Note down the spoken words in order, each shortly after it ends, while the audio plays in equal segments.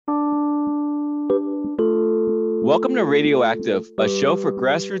Welcome to Radioactive, a show for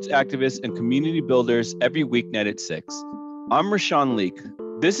grassroots activists and community builders every weeknight at 6. I'm Rashawn Leak.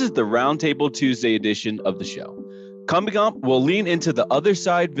 This is the Roundtable Tuesday edition of the show. Coming up, we'll lean into the Other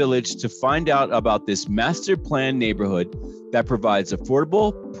Side Village to find out about this master plan neighborhood that provides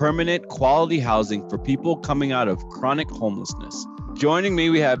affordable, permanent, quality housing for people coming out of chronic homelessness. Joining me,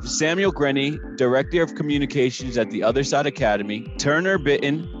 we have Samuel Grenny, Director of Communications at the Other Side Academy, Turner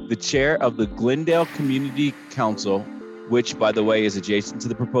Bitton, the Chair of the Glendale Community Council, which, by the way, is adjacent to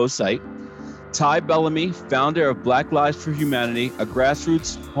the proposed site, Ty Bellamy, founder of Black Lives for Humanity, a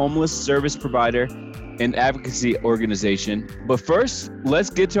grassroots homeless service provider and advocacy organization. But first, let's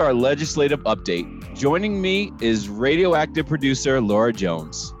get to our legislative update. Joining me is Radioactive producer Laura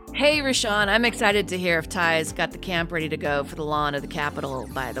Jones. Hey, Rashawn, I'm excited to hear if Ty's got the camp ready to go for the lawn of the Capitol,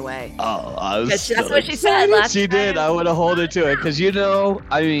 by the way. Oh, that's what she said last She did. I want to hold her to it because,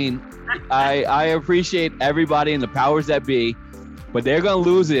 I appreciate everybody and the powers that be, but they're going to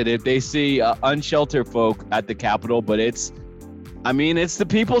lose it if they see unsheltered folk at the Capitol. But it's the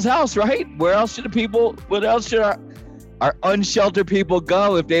people's house, right? What else should our unsheltered people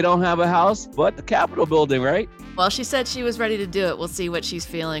go if they don't have a house but the Capitol building, right? Well, she said she was ready to do it. We'll see what she's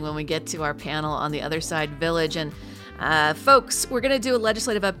feeling when we get to our panel on the Other Side Village. And folks, we're going to do a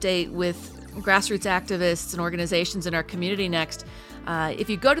legislative update with grassroots activists and organizations in our community next. If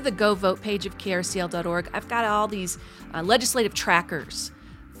you go to the Go Vote page of krcl.org, I've got all these legislative trackers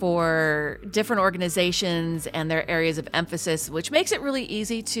for different organizations and their areas of emphasis, which makes it really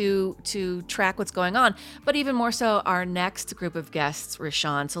easy to track what's going on. But even more so, our next group of guests,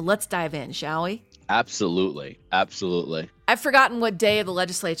 Rashawn. So let's dive in, shall we? Absolutely. I've forgotten what day of the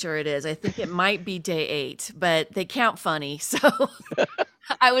legislature it is. I think it might be day 8, but they count funny. So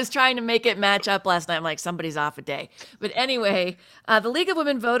I was trying to make it match up last night. I'm like, somebody's off a day. But anyway, the League of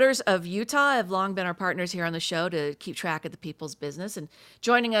Women Voters of Utah have long been our partners here on the show to keep track of the people's business. And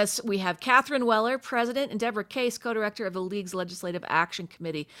joining us, we have Catherine Weller, President, and Deborah Case, co-director of the League's Legislative Action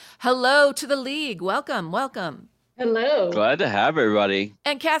Committee. Hello to the League. Welcome. Hello. Glad to have everybody.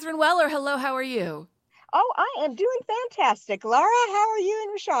 And Catherine Weller, hello, how are you? Oh, I am doing fantastic. Laura, how are you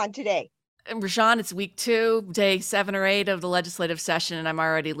and Rashawn today? And Rashawn, it's week 2, day 7 or 8 of the legislative session, and I'm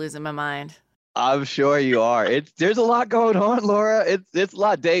already losing my mind. I'm sure you are. There's a lot going on, Laura. It's a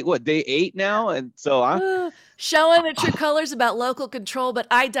lot. Day 8 now? And so I'm showing the true colors about local control, but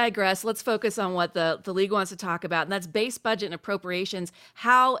I digress. Let's focus on what the league wants to talk about, and that's base budget and appropriations,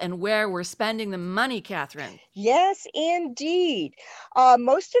 how and where we're spending the money, Catherine. Yes, indeed.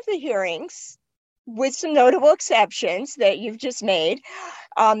 Most of the hearings, with some notable exceptions that you've just made,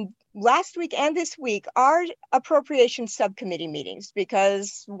 last week and this week are appropriation subcommittee meetings,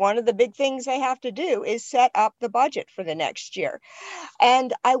 because one of the big things they have to do is set up the budget for the next year.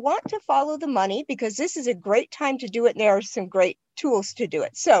 And I want to follow the money because this is a great time to do it. And there are some great tools to do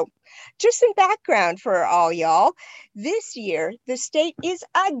it. So just some background for all y'all. This year, the state is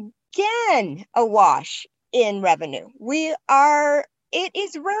again awash in revenue. It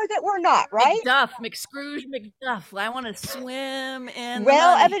is rare that we're not, right? McDuff. I want to swim in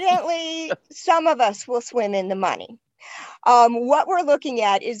Well, the money. evidently, some of us will swim in the money. What we're looking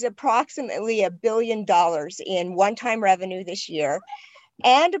at is approximately $1 billion in one-time revenue this year,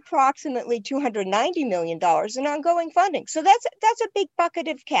 and approximately $290 million in ongoing funding. So that's a big bucket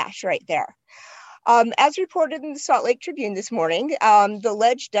of cash right there. As reported in the Salt Lake Tribune this morning, the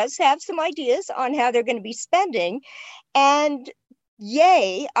Ledge does have some ideas on how they're going to be spending, and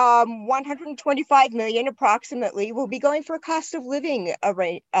yay, $125 million approximately will be going for a cost of living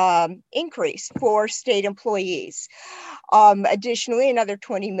increase for state employees. Additionally, another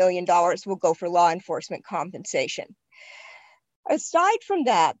 $20 million will go for law enforcement compensation. Aside from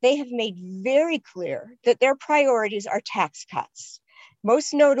that, they have made very clear that their priorities are tax cuts,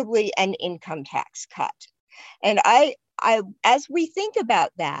 most notably an income tax cut. And I as we think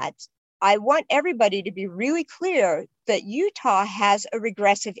about that, I want everybody to be really clear that Utah has a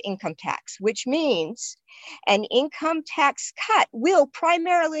regressive income tax, which means an income tax cut will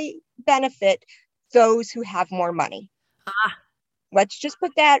primarily benefit those who have more money. Let's just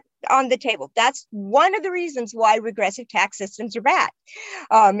put that on the table. That's one of the reasons why regressive tax systems are bad.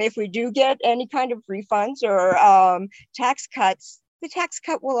 If we do get any kind of refunds or tax cuts, the tax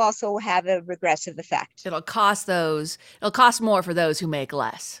cut will also have a regressive effect. It'll cost more for those who make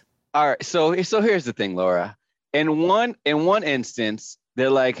less. All right, so here's the thing, Laura. In one instance, they're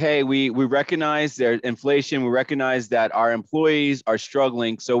like, hey, we recognize their inflation. We recognize that our employees are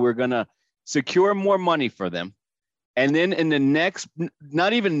struggling, so we're going to secure more money for them. And then in the next,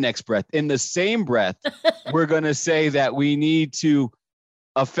 not even next breath, in the same breath, we're going to say that we need to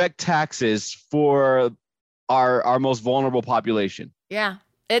affect taxes for our most vulnerable population. Yeah.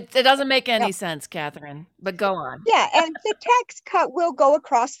 It doesn't make any sense, Catherine, but go on. Yeah, and the tax cut will go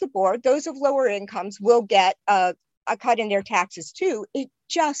across the board. Those of lower incomes will get a cut in their taxes too. It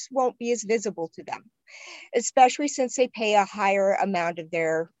just won't be as visible to them, especially since they pay a higher amount of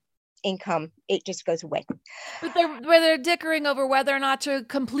their income. It just goes away. But they're dickering over whether or not to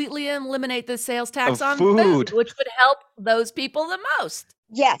completely eliminate the sales tax Of on food. food, which would help those people the most.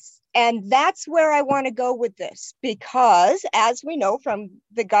 Yes. And that's where I want to go with this, because as we know from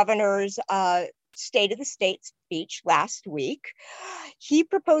the governor's State of the State speech last week, he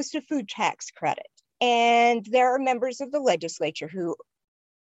proposed a food tax credit. And there are members of the legislature who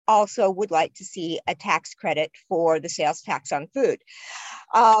also would like to see a tax credit for the sales tax on food.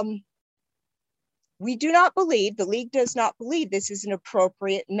 We do not believe, the League does not believe this is an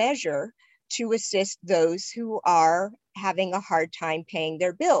appropriate measure to assist those who are having a hard time paying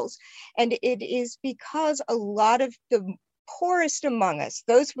their bills. And it is because a lot of the poorest among us,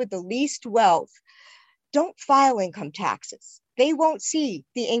 those with the least wealth, don't file income taxes. They won't see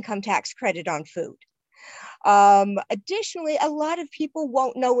the income tax credit on food. Additionally, a lot of people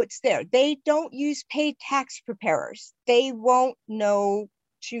won't know it's there. They don't use paid tax preparers. They won't know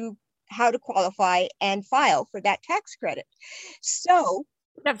how to qualify and file for that tax credit. So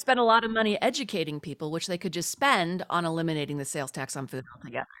They have spent a lot of money educating people, which they could just spend on eliminating the sales tax on food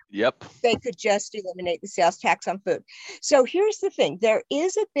altogether. Yep. they could just eliminate the sales tax on food. So here's the thing. There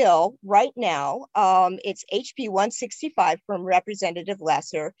is a bill right now. It's HB 165 from Representative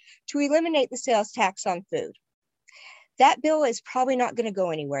Lesser to eliminate the sales tax on food. That bill is probably not going to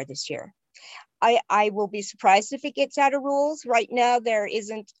go anywhere this year. I will be surprised if it gets out of rules. Right now, there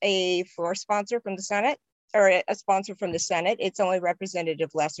isn't a floor sponsor from the Senate or a sponsor from the Senate. It's only Representative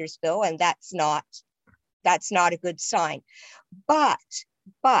Lesser's bill, and that's not a good sign. But,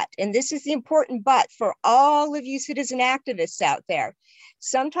 and this is the important but for all of you citizen activists out there,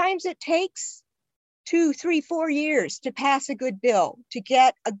 sometimes it takes 2, 3, 4 years to pass a good bill, to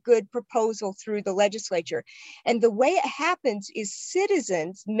get a good proposal through the legislature. And the way it happens is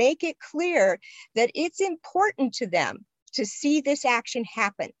citizens make it clear that it's important to them to see this action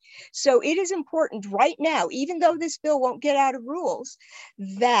happen. So it is important right now, even though this bill won't get out of rules,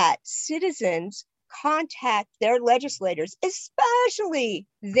 that citizens contact their legislators, especially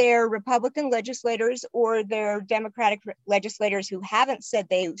their Republican legislators or their Democratic legislators who haven't said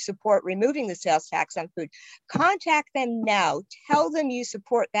they support removing the sales tax on food. Contact them now. Tell them you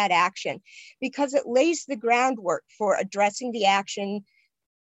support that action, because it lays the groundwork for addressing the action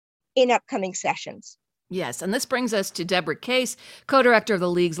in upcoming sessions. Yes, and this brings us to Deborah Case, co-director of the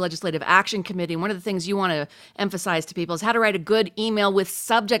League's Legislative Action Committee. One of the things you want to emphasize to people is how to write a good email with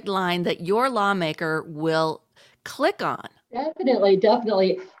subject line that your lawmaker will click on.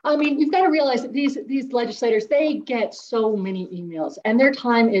 Definitely. I mean, you've got to realize that these legislators, they get so many emails and their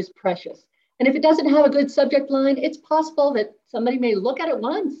time is precious. And if it doesn't have a good subject line, it's possible that somebody may look at it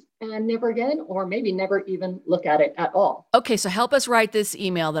once and never again, or maybe never even look at it at all. Okay, so help us write this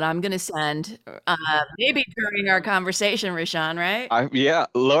email that I'm going to send, maybe during our conversation, Rashawn, right? Yeah,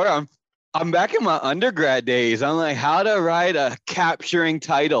 Laura, I'm back in my undergrad days. I'm like, how to write a capturing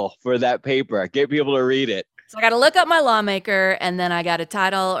title for that paper, get people to read it. So I got to look up my lawmaker, and then I got to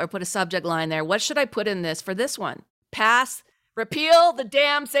title or put a subject line there. What should I put in this for this one? Pass, repeal the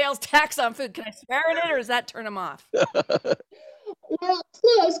damn sales tax on food. Can I swear in it, or does that turn them off? Well,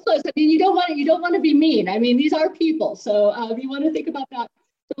 close. I mean, you don't want to be mean. I mean, these are people, so you want to think about that.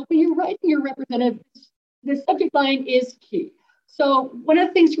 So when you're writing your representative, the subject line is key. So one of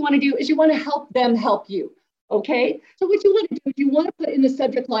the things you want to do is you want to help them help you. Okay. So what you want to do is you want to put in the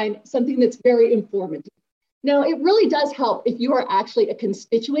subject line something that's very informative. Now, it really does help if you are actually a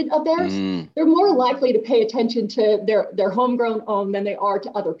constituent of theirs. They're more likely to pay attention to their homegrown own than they are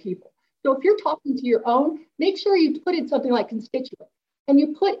to other people. So if you're talking to your own, make sure you put in something like constituent, and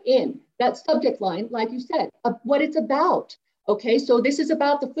you put in that subject line, like you said, of what it's about. Okay, so this is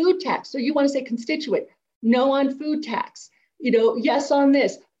about the food tax. So you want to say constituent, no on food tax, yes on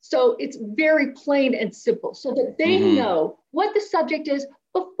this. So it's very plain and simple so that they know what the subject is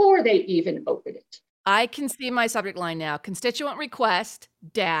before they even open it. I can see my subject line now. Constituent request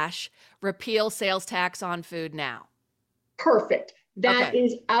 - repeal sales tax on food now. Perfect. That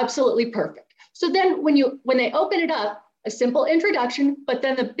is absolutely perfect. So then when they open it up, a simple introduction, but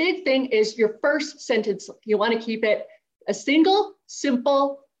then the big thing is your first sentence. You want to keep it a single,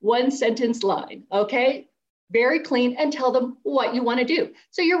 simple, one sentence line. Okay. Very clean, and tell them what you want to do.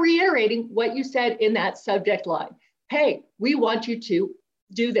 So you're reiterating what you said in that subject line. Hey, we want you to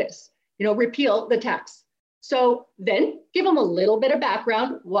do this, repeal the tax. So then give them a little bit of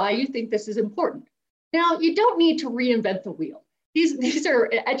background why you think this is important. Now, you don't need to reinvent the wheel. These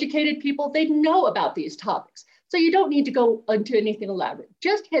are educated people. They know about these topics. So you don't need to go into anything elaborate.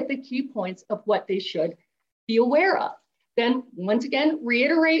 Just hit the key points of what they should be aware of. Then once again,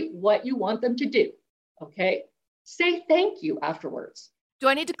 reiterate what you want them to do, okay? Say thank you afterwards. Do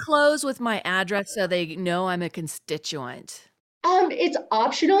I need to close with my address so they know I'm a constituent? It's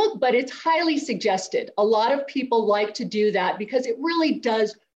optional, but it's highly suggested. A lot of people like to do that because it really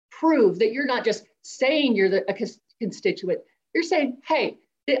does prove that you're not just saying you're a constituent. You're saying, hey,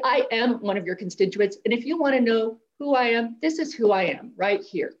 I am one of your constituents. And if you want to know who I am, this is who I am right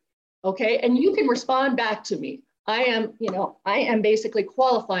here. Okay. And you can respond back to me. I am basically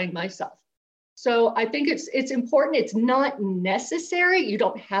qualifying myself. So I think it's important. It's not necessary. You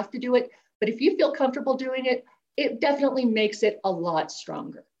don't have to do it. But if you feel comfortable doing it, it definitely makes it a lot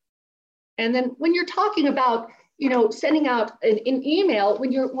stronger. And then when you're talking about, sending out an email,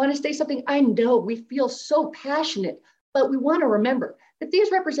 when you want to say something, I know we feel so passionate, but we want to remember that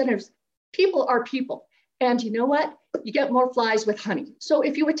these representatives, people are people. And you know what? You get more flies with honey. So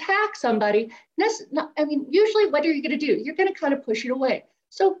if you attack somebody, usually what are you going to do? You're going to kind of push it away.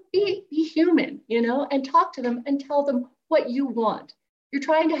 So be human, and talk to them and tell them what you want. You're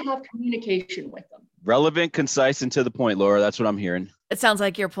trying to have communication with them. Relevant, concise, and to the point, Laura. That's what I'm hearing. It sounds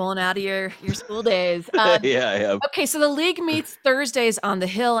like you're pulling out of your school days. Yeah, I am. Okay, so the League meets Thursdays on the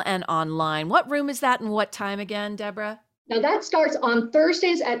Hill and online. What room is that and what time again, Deborah? Now that starts on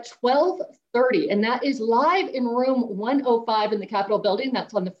Thursdays at 12:30, and that is live in room 105 in the Capitol building.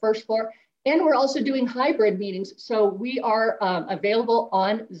 That's on the first floor. And we're also doing hybrid meetings. So we are available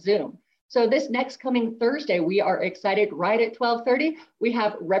on Zoom. So this next coming Thursday, we are excited. Right at 12:30, we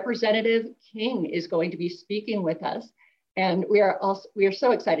have Representative King is going to be speaking with us. And we are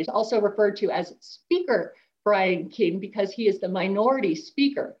so excited. He's also referred to as Speaker Brian King because he is the minority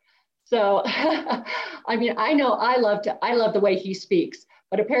speaker. So, I know I love the way he speaks,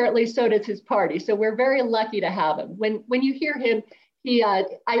 but apparently so does his party. So we're very lucky to have him. When you hear him,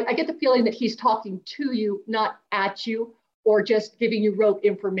 I get the feeling that he's talking to you, not at you, or just giving you rote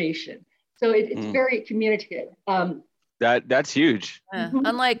information. So it's very communicative. That's huge.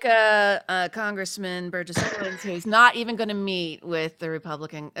 Unlike Congressman Burgess Owens, who's not even going to meet with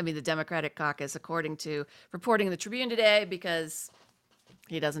the Democratic caucus, according to reporting in the Tribune today, because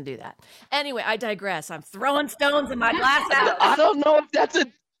he doesn't do that. Anyway, I digress. I'm throwing stones in my glass house. I don't know if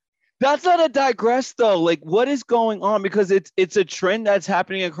that's not a digress though. Like, what is going on? Because it's a trend that's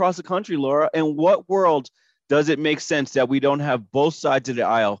happening across the country, Laura. In what world does it make sense that we don't have both sides of the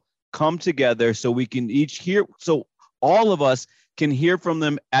aisle come together so we can each hear, so all of us can hear from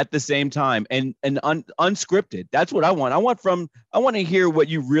them at the same time and unscripted? That's what I want. I want to hear what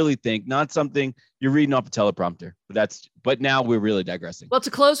you really think, not something you're reading off a teleprompter. But now we're really digressing. Well,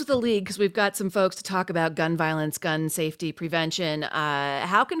 to close with the League, because we've got some folks to talk about gun violence, gun safety, prevention.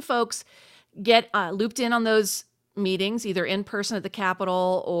 How can folks get looped in on those meetings, either in person at the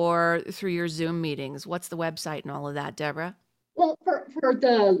Capitol or through your Zoom meetings? What's the website and all of that, Deborah? Well, for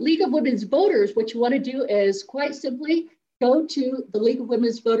the League of Women's Voters, what you want to do is quite simply go to the League of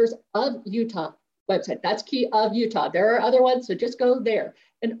Women's Voters of Utah website. That's key, of Utah. There are other ones, so just go there.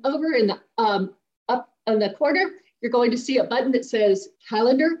 And over in the up on the corner, you're going to see a button that says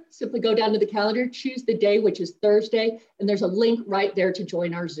calendar. Simply go down to the calendar, choose the day, which is Thursday, and there's a link right there to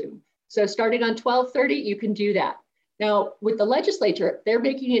join our Zoom. So starting on 12:30, you can do that. Now, with the legislature, they're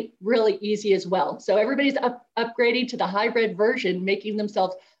making it really easy as well. So everybody's upgrading to the hybrid version, making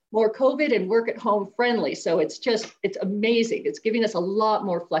themselves more COVID and work at home friendly. So it's amazing. It's giving us a lot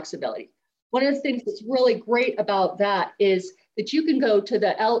more flexibility. One of the things that's really great about that is that you can go to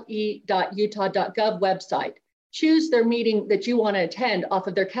the le.utah.gov website, choose their meeting that you want to attend off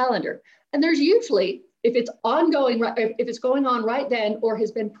of their calendar. And there's usually, if it's ongoing, if it's going on right then or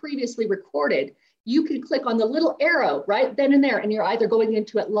has been previously recorded, you can click on the little arrow right then and there, and you're either going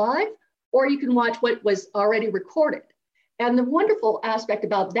into it live or you can watch what was already recorded. And the wonderful aspect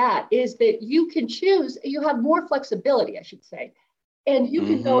about that is that you can choose, you have more flexibility, I should say, and you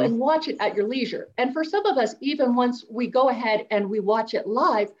can go and watch it at your leisure. And for some of us, even once we go ahead and we watch it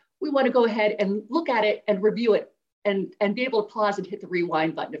live, we want to go ahead and look at it and review it and be able to pause and hit the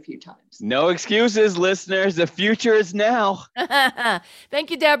rewind button a few times. No excuses, listeners. The future is now. Thank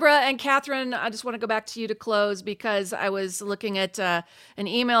you, Deborah. And Catherine, I just want to go back to you to close because I was looking at an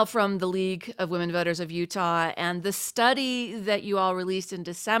email from the League of Women Voters of Utah, and the study that you all released in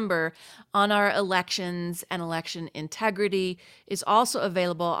December on our elections and election integrity is also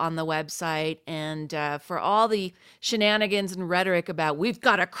available on the website. And for all the shenanigans and rhetoric about we've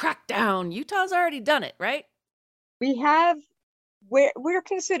got to crack down, Utah's already done it, right? We have we're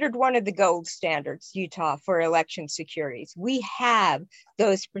considered one of the gold standards, Utah, for election securities. We have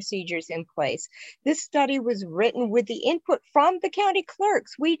those procedures in place. This study was written with the input from the county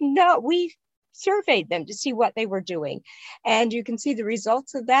clerks. We surveyed them to see what they were doing. And you can see the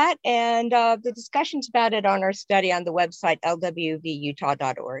results of that and the discussions about it on our study on the website,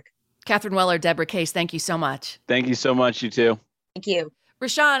 lwvutah.org. Catherine Weller, Deborah Case, thank you so much. Thank you so much, you too. Thank you.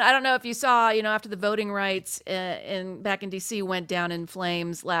 Rashawn, I don't know if you saw, after the voting rights back in D.C. went down in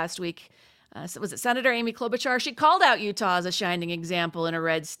flames last week, was it Senator Amy Klobuchar? She called out Utah as a shining example in a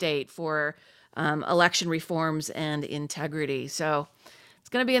red state for election reforms and integrity. So it's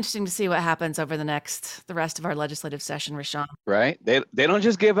going to be interesting to see what happens over the rest of our legislative session, Rashawn. Right? They don't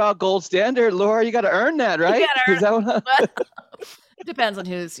just give out gold standard, Laura. You got to earn that, right? Is that what... It depends on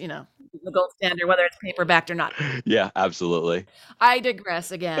who's, the gold standard, whether it's paper-backed or not. Yeah, absolutely. I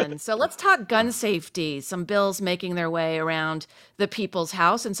digress again. So let's talk gun safety. Some bills making their way around the People's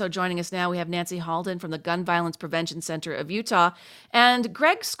House. And so joining us now, we have Nancy Halden from the Gun Violence Prevention Center of Utah and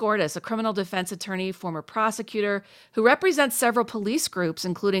Greg Skordas, a criminal defense attorney, former prosecutor, who represents several police groups,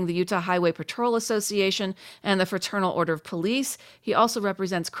 including the Utah Highway Patrol Association and the Fraternal Order of Police. He also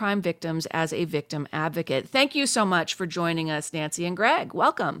represents crime victims as a victim advocate. Thank you so much for joining us, Nancy and Greg.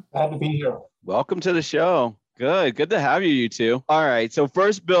 Welcome. Glad to be here. Welcome to the show. Good to have you two. All right, so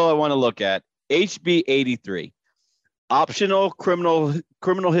first bill I want to look at, HB 83, optional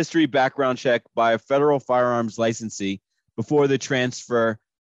criminal history background check by a federal firearms licensee before the transfer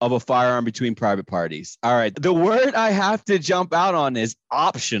of a firearm between private parties. All right, the word I have to jump out on is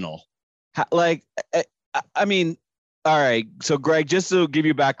optional. I mean, all right, so Greg, just to give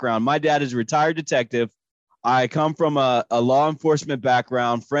you background, my dad is a retired detective. I come from a law enforcement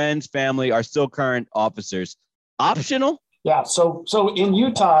background. Friends, family are still current officers. Optional? Yeah. So in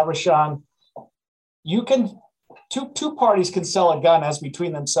Utah, Rashawn, you can two parties can sell a gun as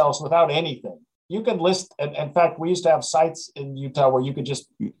between themselves without anything. You can list. In fact, we used to have sites in Utah where you could just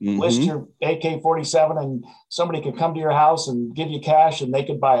list your AK-47, and somebody could come to your house and give you cash, and they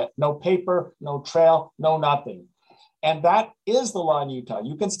could buy it. No paper, no trail, no nothing. And that is the law in Utah.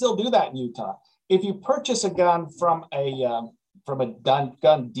 You can still do that in Utah. If you purchase a gun from a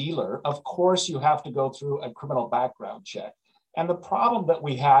gun dealer, of course you have to go through a criminal background check. And the problem that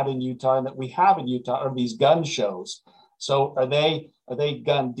we had in Utah and that we have in Utah are these gun shows. So are they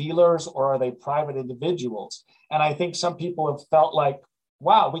gun dealers or are they private individuals? And I think some people have felt like,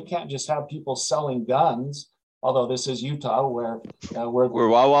 wow, we can't just have people selling guns. Although this is Utah, where we're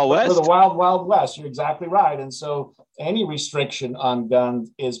Wild West. We're the Wild West. You're exactly right. And so any restriction on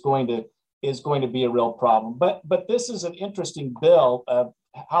guns is going to be a real problem. But this is an interesting bill,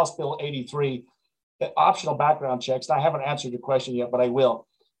 House Bill 83, optional background checks. And I haven't answered your question yet, but I will.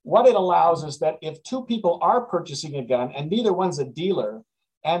 What it allows is that if two people are purchasing a gun and neither one's a dealer,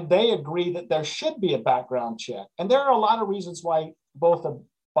 and they agree that there should be a background check, and there are a lot of reasons why both a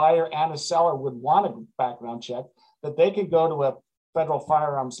buyer and a seller would want a background check, that they could go to a federal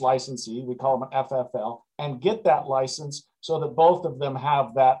firearms licensee, we call them an FFL, and get that license so that both of them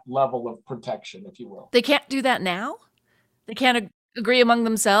have that level of protection, if you will. They can't do that now? They can't agree among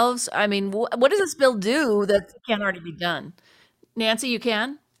themselves? I mean, what does this bill do that can't already be done? Nancy, you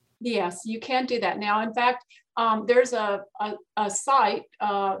can? Yes, you can do that now. In fact, there's a site,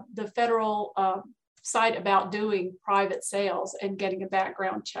 the federal site about doing private sales and getting a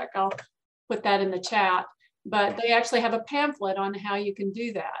background check. I'll put that in the chat. But they actually have a pamphlet on how you can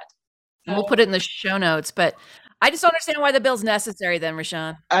do that. And we'll put it in the show notes. But I just don't understand why the bill's necessary then,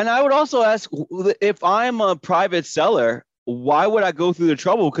 Rashawn. And I would also ask, if I'm a private seller, why would I go through the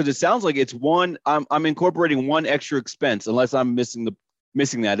trouble? Because it sounds like it's I'm incorporating one extra expense, unless I'm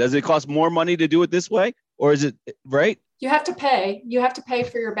missing that. Does it cost more money to do it this way? Or is it right? You have to pay. You have to pay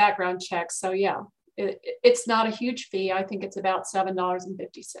for your background check. So yeah. It's not a huge fee. I think it's about $7.50.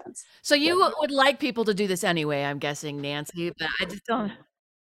 So you would like people to do this anyway, I'm guessing, Nancy, but I just don't.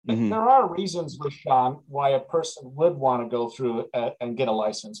 There are reasons, Rashawn, why a person would want to go through and get a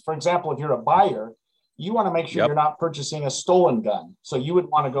license. For example, if you're a buyer, you want to make sure you're not purchasing a stolen gun. So you would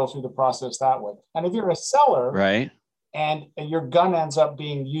want to go through the process that way. And if you're a seller, right, and your gun ends up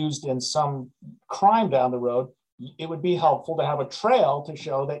being used in some crime down the road, it would be helpful to have a trail to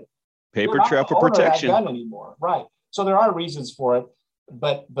show that paper trail for protection. Gun anymore, right? So there are reasons for it,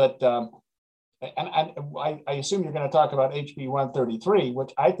 but I assume you're going to talk about HB 133,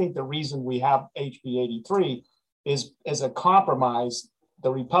 which I think the reason we have HB 83 is a compromise,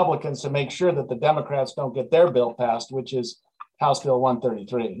 the Republicans, to make sure that the Democrats don't get their bill passed, which is House Bill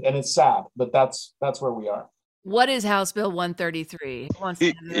 133, and it's sad, but that's where we are. What is House Bill 133?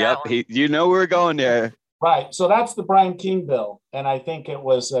 Yep, you know we're going there. Right. So that's the Brian King bill. And I think it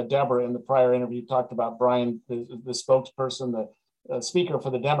was Deborah in the prior interview talked about Brian, the spokesperson, the speaker for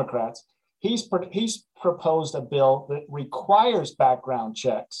the Democrats. He's proposed a bill that requires background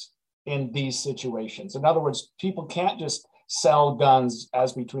checks in these situations. In other words, people can't just sell guns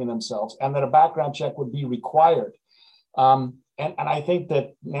as between themselves, and that a background check would be required. And I think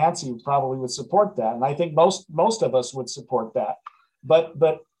that Nancy probably would support that. And I think most of us would support that. But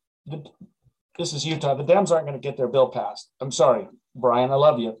this is Utah. The Dems aren't going to get their bill passed. I'm sorry, Brian, I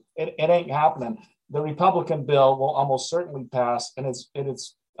love you. It ain't happening. The Republican bill will almost certainly pass. And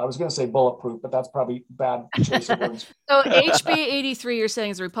it's I was going to say bulletproof, but that's probably bad choice of words. So HB 83, you're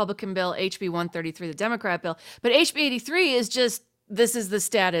saying is the Republican bill, HB 133, the Democrat bill. But HB 83 is just, this is the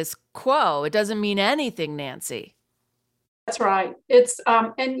status quo. It doesn't mean anything, Nancy. That's right. It's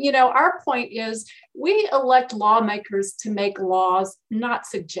and you know, our point is we elect lawmakers to make laws, not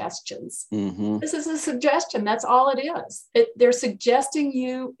suggestions. Mm-hmm. This is a suggestion. That's all it is. They're suggesting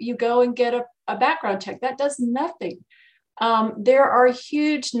you go and get a background check. That does nothing. There are a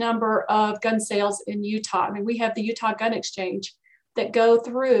huge number of gun sales in Utah. I mean, we have the Utah Gun Exchange that go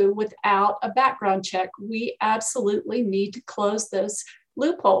through without a background check. We absolutely need to close those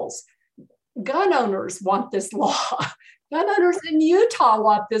loopholes. Gun owners want this law. Gun owners in Utah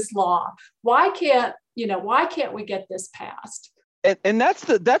want this law. Why can't we get this passed? And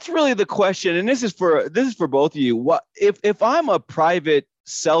that's really the question. And this is for both of you. What if I'm a private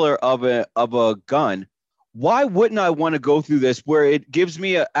seller of a gun, why wouldn't I want to go through this where it gives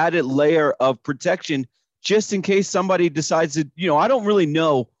me an added layer of protection just in case somebody decides to, I don't really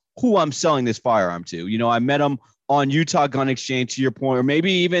know who I'm selling this firearm to. I met them on Utah Gun Exchange, to your point, or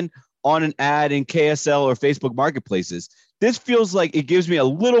maybe even on an ad in KSL or Facebook marketplaces. This feels like it gives me a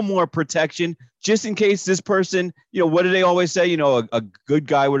little more protection just in case this person, what do they always say? A good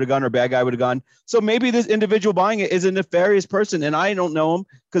guy with a gun or a bad guy with a gun. So maybe this individual buying it is a nefarious person and I don't know him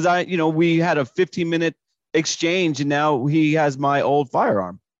because we had a 15-minute exchange and now he has my old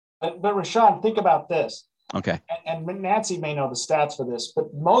firearm. But Rashawn, think about this. Okay. And Nancy may know the stats for this,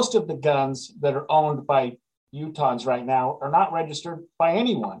 but most of the guns that are owned by Utahns right now are not registered by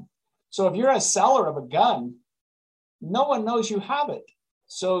anyone. So if you're a seller of a gun, no one knows you have it.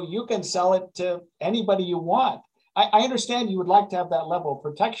 So you can sell it to anybody you want. I understand you would like to have that level of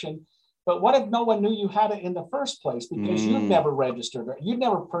protection, but what if no one knew you had it in the first place because you've never registered it? You've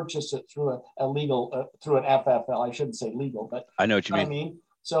never purchased it through a legal, through an FFL. I shouldn't say legal, but I know what you mean.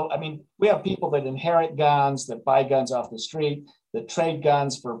 So, we have people that inherit guns, that buy guns off the street, that trade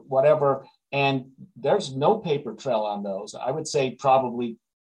guns for whatever, and there's no paper trail on those. I would say probably,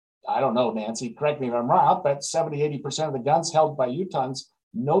 I don't know, Nancy, correct me if I'm wrong, but 70-80% of the guns held by Utahns,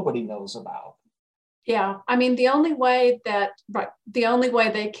 nobody knows about. Yeah, the only way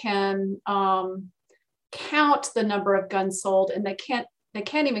they can count the number of guns sold, and they can't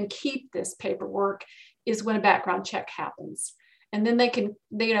even keep this paperwork, is when a background check happens. And then that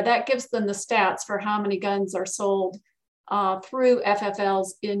gives them the stats for how many guns are sold through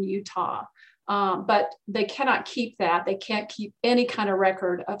FFLs in Utah. But they cannot keep that. They can't keep any kind of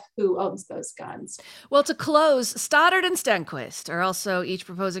record of who owns those guns. Well, to close, Stoddard and Stenquist are also each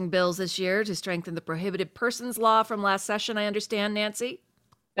proposing bills this year to strengthen the prohibited persons law from last session, I understand, Nancy?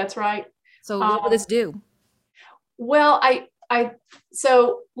 That's right. So what will this do? Well,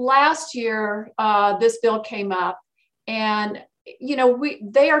 so last year, this bill came up, and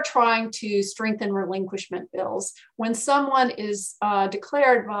they are trying to strengthen relinquishment bills. When someone is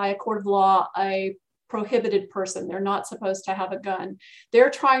declared by a court of law a prohibited person, they're not supposed to have a gun. They're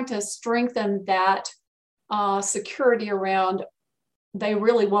trying to strengthen that security around they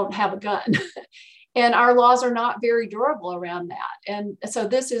really won't have a gun. And our laws are not very durable around that. And so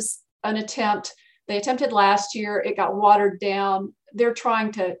this is an attempt. They attempted last year. It got watered down. They're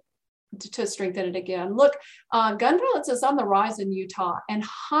trying to strengthen it again. Look, gun violence is on the rise in Utah, and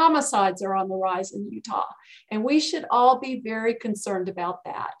homicides are on the rise in Utah. And we should all be very concerned about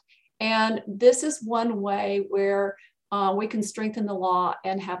that. And this is one way where we can strengthen the law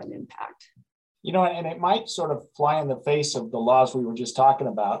and have an impact. And it might sort of fly in the face of the laws we were just talking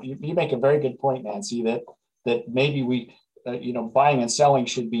about. You make a very good point, Nancy, that maybe we, buying and selling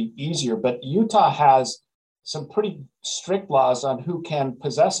should be easier, but Utah has some pretty strict laws on who can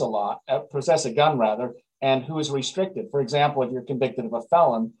possess a gun rather, and who is restricted. For example, if you're convicted of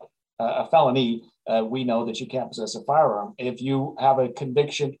a felony, we know that you can't possess a firearm. If you have a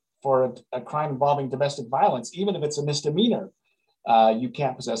conviction for a crime involving domestic violence, even if it's a misdemeanor, you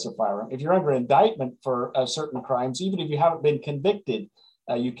can't possess a firearm. If you're under indictment for certain crimes, even if you haven't been convicted,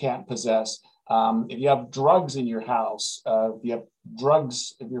 you can't possess. If you have drugs in your house, if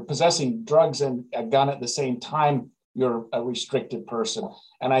you're possessing drugs and a gun at the same time, you're a restricted person.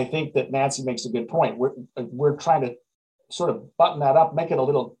 And I think that Nancy makes a good point. We're trying to sort of button that up, make it a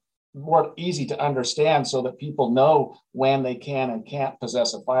little more easy to understand so that people know when they can and can't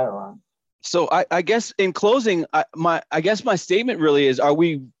possess a firearm. So I guess in closing, my statement really is, are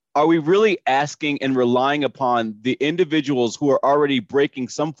we really asking and relying upon the individuals who are already breaking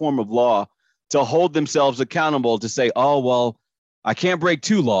some form of law to hold themselves accountable to say, oh, well, I can't break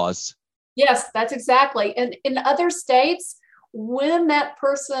two laws? Yes, that's exactly. And in other states, when that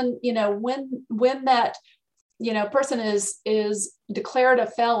person, when that, person is declared a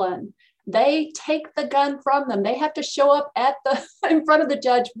felon, they take the gun from them. They have to show up in front of the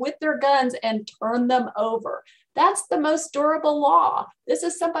judge with their guns and turn them over. That's the most durable law. This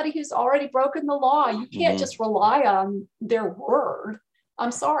is somebody who's already broken the law. You can't just rely on their word.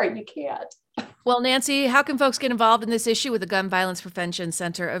 I'm sorry, you can't. Well, Nancy, how can folks get involved in this issue with the Gun Violence Prevention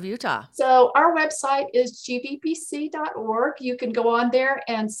Center of Utah? So our website is gvpc.org. You can go on there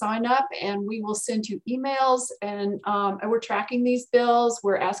and sign up, and we will send you emails. And we're tracking these bills.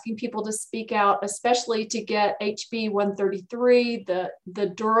 We're asking people to speak out, especially to get HB 133,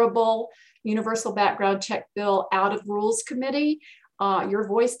 the durable universal background check bill, out of Rules Committee. Your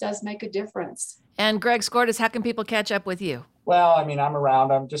voice does make a difference. And Greg Skordas, how can people catch up with you? Well, I mean, I'm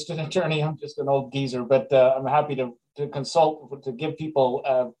around. I'm just an attorney. I'm just an old geezer, but I'm happy to consult, to give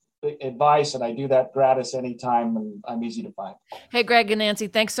people advice, and I do that gratis anytime, and I'm easy to find. Hey, Greg and Nancy,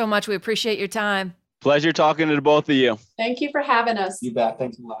 thanks so much. We appreciate your time. Pleasure talking to both of you. Thank you for having us. You bet.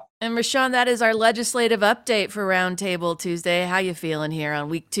 Thanks a lot. And Rashawn, that is our legislative update for Roundtable Tuesday. How you feeling here on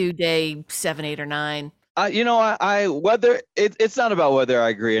week 2, day 7, 8, or 9? Whether it's not about whether I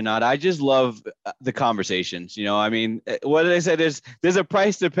agree or not. I just love the conversations. I mean, what did I say? There's a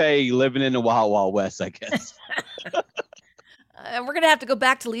price to pay living in the Wild Wild West, I guess. We're going to have to go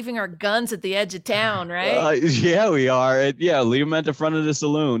back to leaving our guns at the edge of town, right? Yeah, we are. Leave them at the front of the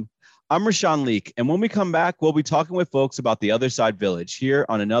saloon. I'm Rashawn Leak, and when we come back, we'll be talking with folks about the Other Side Village here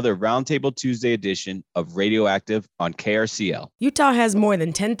on another Roundtable Tuesday edition of Radioactive on KRCL. Utah has more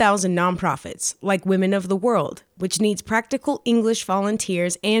than 10,000 nonprofits, like Women of the World, which needs practical English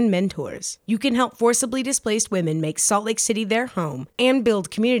volunteers and mentors. You can help forcibly displaced women make Salt Lake City their home and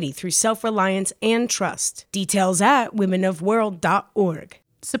build community through self-reliance and trust. Details at womenofworld.org.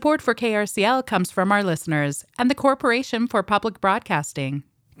 Support for KRCL comes from our listeners and the Corporation for Public Broadcasting.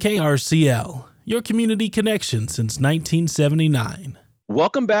 KRCL, your community connection since 1979.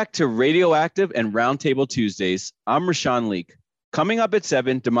 Welcome back to Radioactive and Roundtable Tuesdays. I'm Rashawn Leak. Coming up at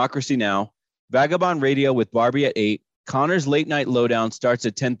 7, Democracy Now!, Vagabond Radio with Barbie at 8, Connor's Late Night Lowdown starts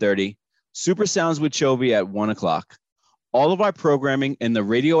at 10:30, Super Sounds with Chovy at 1 o'clock. All of our programming in the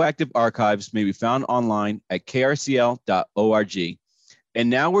Radioactive archives may be found online at krcl.org. And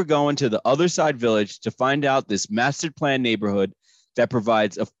now we're going to the Other Side Village to find out this master plan neighborhood that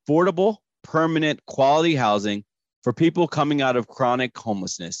provides affordable, permanent, quality housing for people coming out of chronic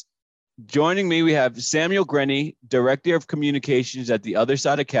homelessness. Joining me, we have Samuel Grenny, Director of Communications at the Other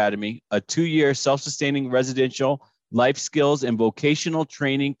Side Academy, a 2-year self-sustaining residential life skills and vocational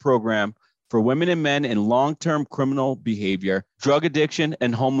training program for women and men in long-term criminal behavior, drug addiction,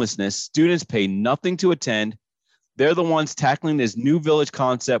 and homelessness. Students pay nothing to attend. They're the ones tackling this new village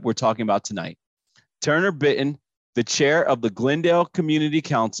concept we're talking about tonight. Turner Bitton, the chair of the Glendale Community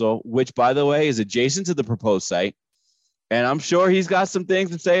Council, which, by the way, is adjacent to the proposed site. And I'm sure he's got some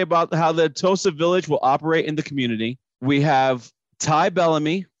things to say about how the Tosa Village will operate in the community. We have Ty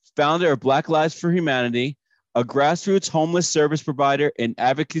Bellamy, founder of Black Lives for Humanity, a grassroots homeless service provider and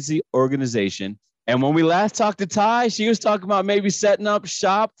advocacy organization. And when we last talked to Ty, she was talking about maybe setting up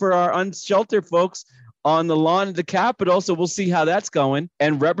shop for our unsheltered folks on the lawn at the Capitol. So we'll see how that's going.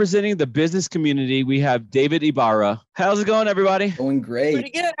 And representing the business community, we have David Ibarra. How's it going, everybody? Going great.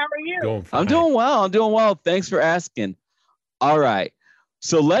 Pretty good. How are you? I'm doing well. Thanks for asking. All right.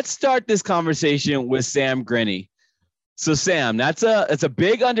 So let's start this conversation with Sam Grenny. So Sam, it's a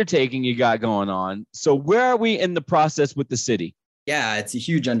big undertaking you got going on. So where are we in the process with the city? Yeah, it's a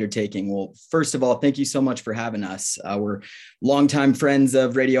huge undertaking. Well, first of all, thank you so much for having us. We're longtime friends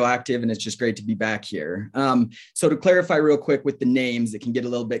of Radioactive, and it's just great to be back here. So to clarify real quick with the names, it can get a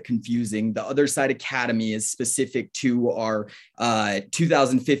little bit confusing. The Other Side Academy is specific to our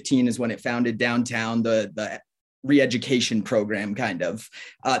 2015 is when it founded downtown, the re-education program, kind of.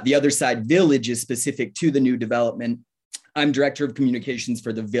 The Other Side Village is specific to the new development. I'm director of communications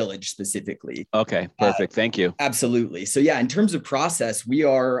for the Village specifically. Okay, perfect. Thank you. Absolutely. So yeah, in terms of process, we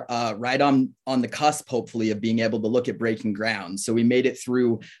are right on the cusp, hopefully, of being able to look at breaking ground. So we made it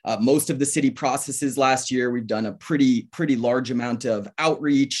through most of the city processes last year. We've done a pretty large amount of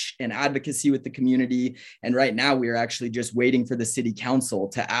outreach and advocacy with the community. And right now we are actually just waiting for the city council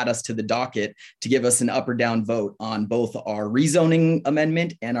to add us to the docket to give us an up or down vote on both our rezoning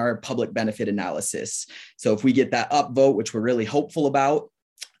amendment and our public benefit analysis. So if we get that up vote, which we're really hopeful about,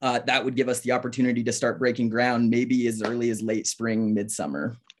 that would give us the opportunity to start breaking ground maybe as early as late spring,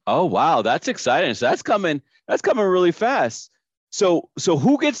 midsummer. Oh, wow. That's exciting. So that's coming really fast. So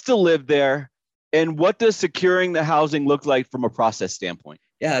who gets to live there, and what does securing the housing look like from a process standpoint?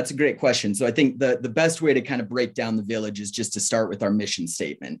 Yeah, that's a great question. So I think the best way to kind of break down the Village is just to start with our mission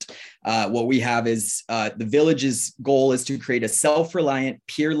statement. What we have is the Village's goal is to create a self-reliant,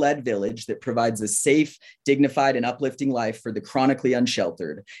 peer-led village that provides a safe, dignified, and uplifting life for the chronically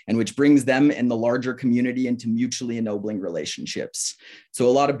unsheltered, and which brings them and the larger community into mutually ennobling relationships. So a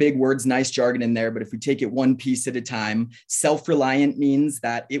lot of big words, nice jargon in there, but if we take it one piece at a time, self-reliant means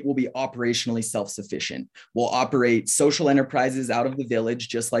that it will be operationally self-sufficient. We'll operate social enterprises out of the Village,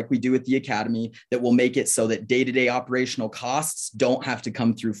 just like we do at the Academy, that will make it so that day-to-day operational costs don't have to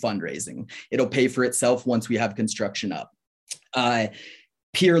come through fundraising. It'll pay for itself once we have construction up.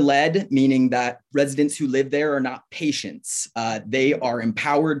 Peer-led, meaning that residents who live there are not patients. They are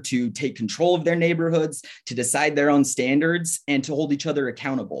empowered to take control of their neighborhoods, to decide their own standards, and to hold each other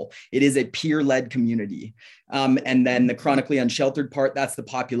accountable. It is a peer-led community. And then the chronically unsheltered part, that's the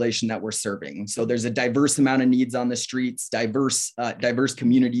population that we're serving. So there's a diverse amount of needs on the streets, diverse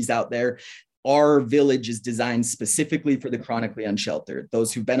communities out there. Our Village is designed specifically for the chronically unsheltered,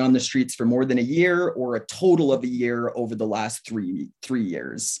 those who've been on the streets for more than a year or a total of a year over the last three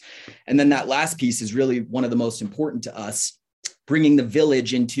years. And then that last piece is really one of the most important to us, bringing the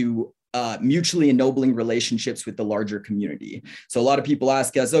Village into mutually ennobling relationships with the larger community. So a lot of people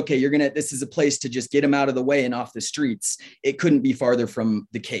ask us, okay, this is a place to just get them out of the way and off the streets. It couldn't be farther from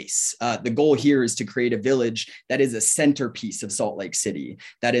the case. The goal here is to create a village that is a centerpiece of Salt Lake City.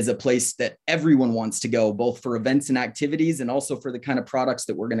 That is a place that everyone wants to go, both for events and activities, and also for the kind of products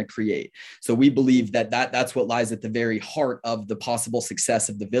that we're going to create. So we believe that's what lies at the very heart of the possible success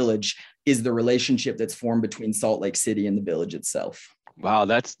of the Village, is the relationship that's formed between Salt Lake City and the Village itself. Wow,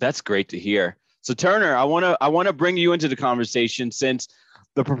 that's great to hear. So Turner, I want to bring you into the conversation, since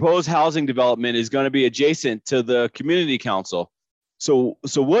the proposed housing development is going to be adjacent to the community council. So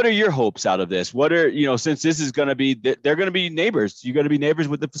what are your hopes out of this? What are, since this is going to be, they're going to be neighbors, you're going to be neighbors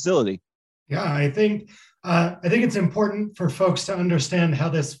with the facility. Yeah, I think it's important for folks to understand how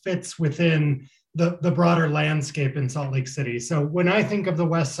this fits within the broader landscape in Salt Lake City. So when I think of the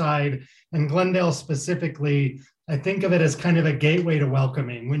West Side and Glendale specifically, I think of it as kind of a gateway to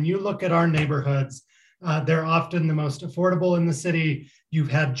welcoming. When you look at our neighborhoods, they're often the most affordable in the city.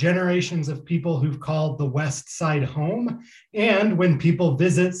 You've had generations of people who've called the West Side home. And when people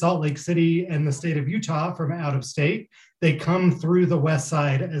visit Salt Lake City and the state of Utah from out of state, they come through the West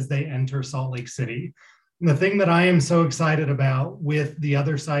Side as they enter Salt Lake City. And the thing that I am so excited about with the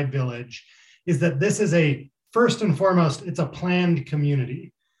Other Side Village is that this is first and foremost, it's a planned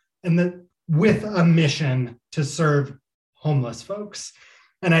community, and that with a mission to serve homeless folks.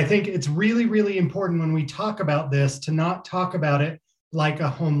 And I think it's really, really important when we talk about this to not talk about it like a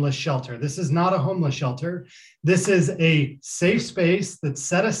homeless shelter. This is not a homeless shelter. This is a safe space that's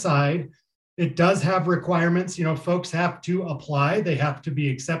set aside. It does have requirements. Folks have to apply. They have to be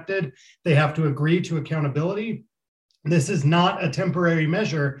accepted. They have to agree to accountability. This is not a temporary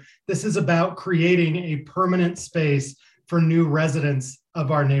measure. This is about creating a permanent space for new residents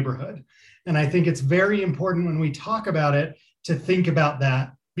of our neighborhood. And I think it's very important when we talk about it to think about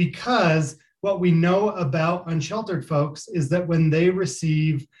that, because what we know about unsheltered folks is that when they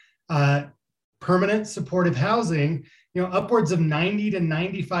receive permanent supportive housing, upwards of 90 to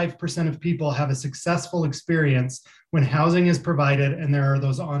 95% of people have a successful experience when housing is provided and there are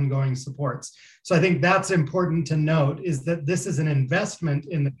those ongoing supports. So I think that's important to note, is that this is an investment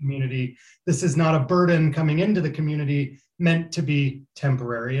in the community. This is not a burden coming into the community meant to be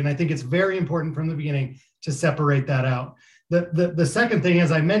temporary. And I think it's very important from the beginning to separate that out. The second thing,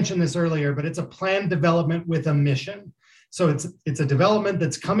 as I mentioned this earlier, but it's a planned development with a mission. So it's a development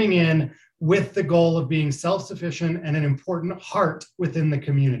that's coming in with the goal of being self-sufficient and an important heart within the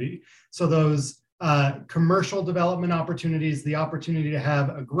community. So those commercial development opportunities, the opportunity to have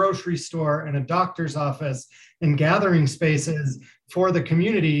a grocery store and a doctor's office and gathering spaces for the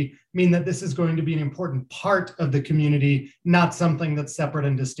community mean that this is going to be an important part of the community, not something that's separate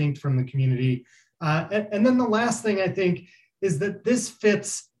and distinct from the community. And then the last thing I think is that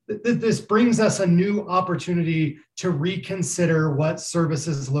this brings us a new opportunity to reconsider what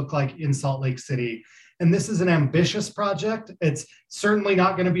services look like in Salt Lake City. And this is an ambitious project. It's certainly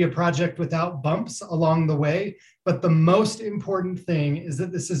not going to be a project without bumps along the way. But the most important thing is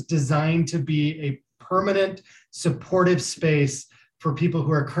that this is designed to be a permanent, supportive space for people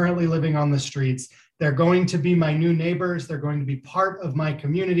who are currently living on the streets. They're going to be my new neighbors. They're going to be part of my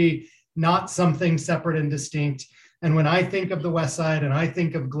community, not something separate and distinct. And when I think of the West Side and I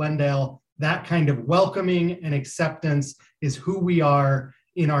think of Glendale, that kind of welcoming and acceptance is who we are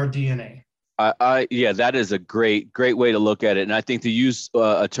in our DNA. Yeah, that is a great way to look at it. And I think to use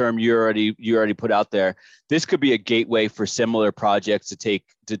a term you already put out there, this could be a gateway for similar projects to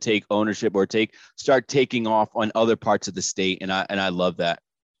take ownership or start taking off on other parts of the state. And I love that.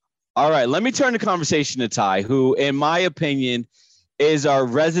 All right, let me turn the conversation to Ty, who, in my opinion, is our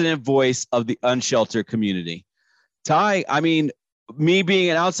resident voice of the unsheltered community. Ty, I mean, me being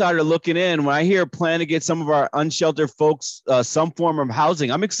an outsider looking in, when I hear a plan to get some of our unsheltered folks some form of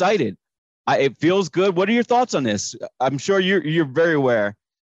housing, I'm excited. It feels good. What are your thoughts on this? I'm sure you're very aware.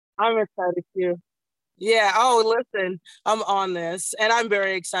 I'm excited too. Yeah. Oh, listen, I'm on this and I'm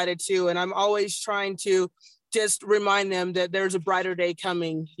very excited too. And I'm always trying to just remind them that there's a brighter day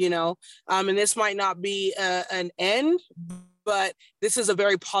coming, and this might not be an end, but this is a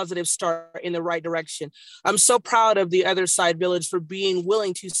very positive start in the right direction. I'm so proud of the Other Side Village for being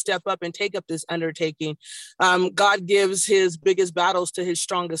willing to step up and take up this undertaking. God gives his biggest battles to his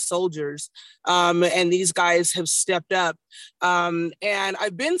strongest soldiers. And these guys have stepped up. And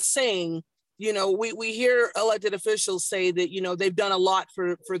I've been saying, we hear elected officials say that, they've done a lot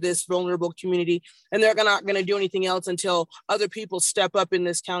for this vulnerable community, and they're not going to do anything else until other people step up in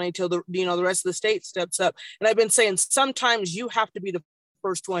this county, until the rest of the state steps up. And I've been saying sometimes you have to be the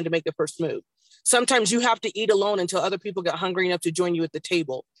first one to make the first move. Sometimes you have to eat alone until other people get hungry enough to join you at the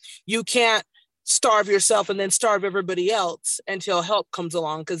table. You can't starve yourself and then starve everybody else until help comes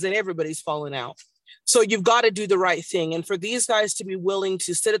along, because then everybody's falling out. So you've got to do the right thing. And for these guys to be willing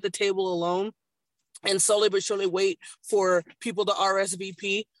to sit at the table alone and slowly but surely wait for people to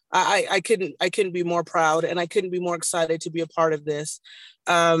RSVP, I couldn't be more proud, and I couldn't be more excited to be a part of this.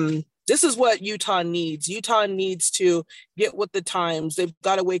 This is what Utah needs. Utah needs to get with the times. They've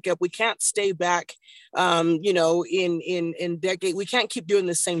got to wake up. We can't stay back, in decades. We can't keep doing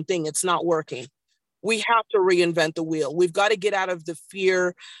the same thing. It's not working. We have to reinvent the wheel. We've got to get out of the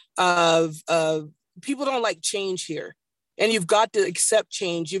fear of people don't like change here. And you've got to accept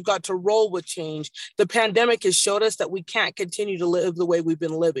change. You've got to roll with change. The pandemic has showed us that we can't continue to live the way we've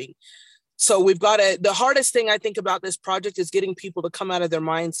been living. So we've got to, the hardest thing I think about this project is getting people to come out of their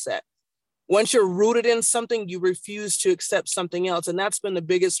mindset. Once you're rooted in something, you refuse to accept something else. And that's been the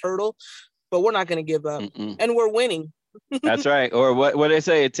biggest hurdle, but we're not going to give up. And we're winning. That's right. Or what do they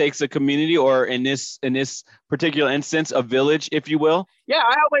say? It takes a community, or in this particular instance, a village, if you will. Yeah,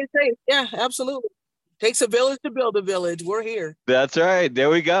 I always say, yeah, absolutely. Takes a village to build a village. We're here. That's right. There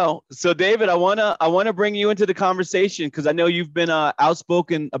we go. So, David, I wanna bring you into the conversation, because I know you've been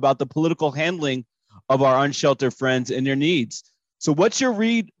outspoken about the political handling of our unsheltered friends and their needs. So, what's your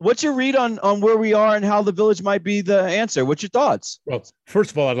read on where we are and how the village might be the answer? What's your thoughts? Well,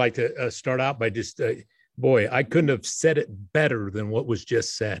 first of all, I'd like to start out by just, boy, I couldn't have said it better than what was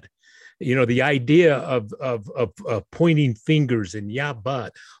just said. The idea of pointing fingers and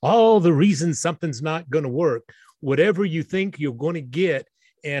but all the reasons something's not going to work, whatever you think you're going to get.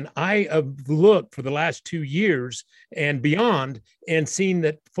 And I have looked for the last 2 years and beyond and seen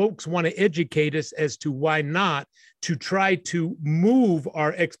that folks want to educate us as to why not, to try to move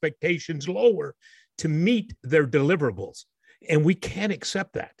our expectations lower to meet their deliverables. And we can't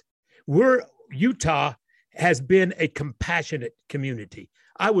accept that. Utah has been a compassionate community.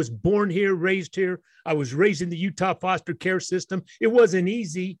 I was born here, raised here. I was raised in the Utah foster care system. It wasn't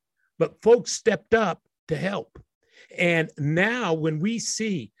easy, but folks stepped up to help. And now when we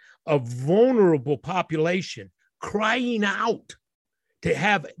see a vulnerable population crying out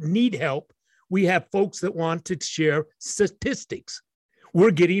to need help, we have folks that want to share statistics.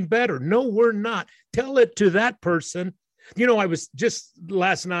 We're getting better. No, we're not. Tell it to that person. I was just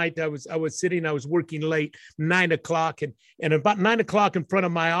last night, I was working late, 9 o'clock, and about 9 o'clock in front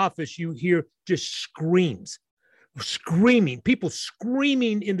of my office, you hear just screaming, people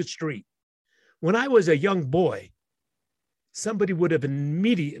screaming in the street. When I was a young boy, somebody would have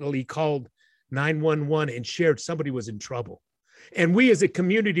immediately called 911 and shared somebody was in trouble. And we as a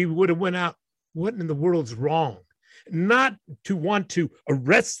community would have went out, what in the world's wrong? Not to want to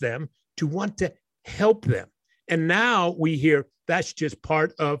arrest them, to want to help them. And now we hear that's just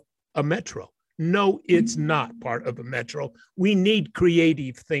part of a metro. No, it's not part of a metro. We need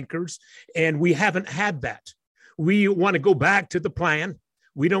creative thinkers, and we haven't had that. We want to go back to the plan.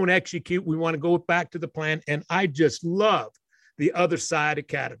 We don't execute. We want to go back to the plan. And I just love the Other Side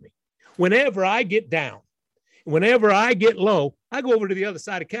Academy. Whenever I get down, whenever I get low, I go over to the Other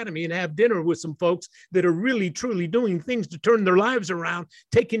Side Academy and have dinner with some folks that are really, truly doing things to turn their lives around,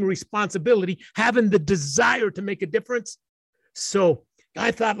 taking responsibility, having the desire to make a difference. So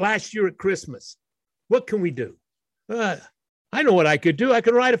I thought last year at Christmas, what can we do? I know what I could do. I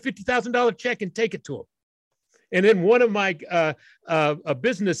could write a $50,000 check and take it to them. And then one of my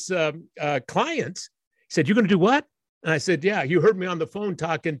business clients said, "You're going to do what?" And I said, "Yeah, you heard me on the phone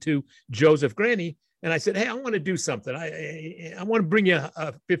talking to Joseph Granny." And I said, "Hey, I want to do something. I want to bring you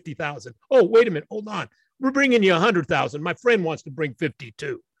 50,000. Oh, wait a minute. Hold on. We're bringing you 100,000. My friend wants to bring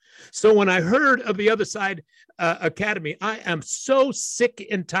 52. So when I heard of the Other Side Academy, I am so sick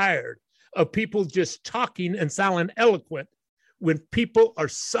and tired of people just talking and sounding eloquent when people are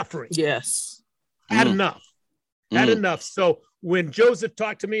suffering. Yes. Had enough. Had enough. So when Joseph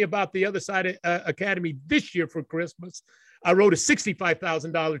talked to me about the Other Side Academy this year for Christmas, I wrote a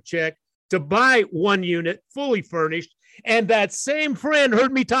 $65,000 check to buy one unit fully furnished. And that same friend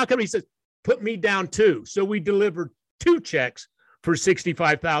heard me talking. He says, "Put me down too." So we delivered 2 checks for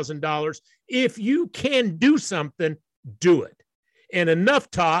 $65,000. If you can do something, do it. And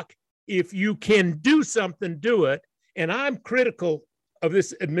enough talk. If you can do something, do it. And I'm critical of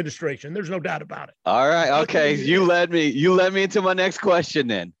this administration. There's no doubt about it. All right. Okay. You led me into my next question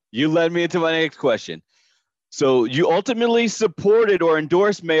then. So you ultimately supported or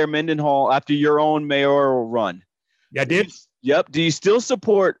endorsed Mayor Mendenhall after your own mayoral run. Yeah, I did. Yep. Do you still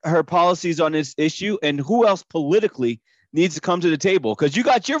support her policies on this issue? And who else politically needs to come to the table? Because you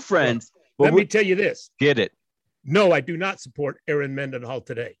got your friends. Let me tell you this. Get it. No, I do not support Erin Mendenhall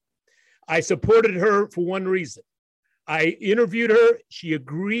today. I supported her for one reason. I interviewed her. She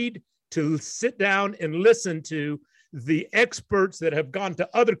agreed to sit down and listen to the experts that have gone to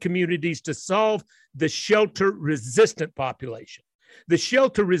other communities to solve the shelter-resistant population. The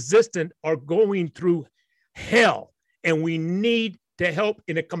shelter-resistant are going through hell, and we need to help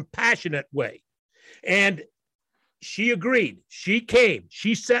in a compassionate way. And she agreed. She came.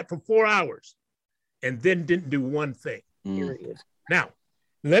 She sat for 4 hours and then didn't do one thing. Now,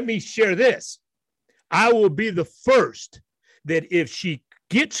 let me share this. I will be the first that if she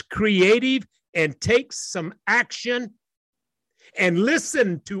gets creative and takes some action and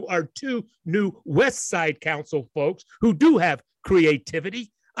listen to our 2 new West Side Council folks who do have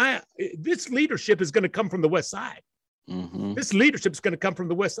creativity, this leadership is going to come from the West Side. This leadership is going to come from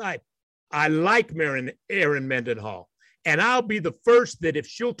the West Side. I like Erin Mendenhall. And I'll be the first that if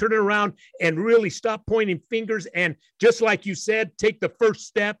she'll turn it around and really stop pointing fingers and, just like you said, take the first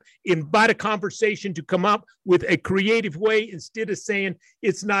step, invite a conversation to come up with a creative way instead of saying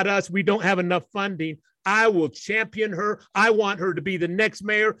it's not us, we don't have enough funding. I will champion her. I want her to be the next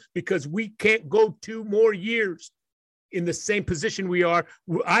mayor because we can't go 2 more years in the same position we are.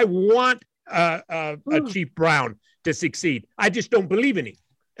 I want Chief Brown to succeed. I just don't believe in him.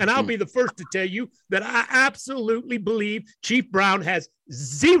 And I'll be the first to tell you that I absolutely believe Chief Brown has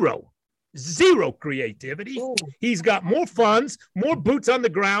zero creativity. He's got more funds, more boots on the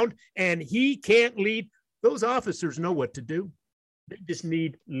ground, and he can't lead. Those officers know what to do. They just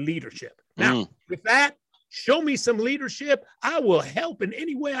need leadership. Now, with that, show me some leadership. I will help in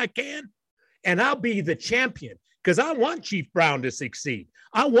any way I can, and I'll be the champion because I want Chief Brown to succeed.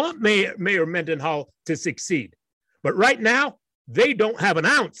 I want Mayor Mendenhall to succeed. But right now, they don't have an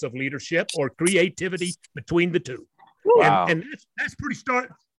ounce of leadership or creativity between the 2. Wow. And that's pretty strong.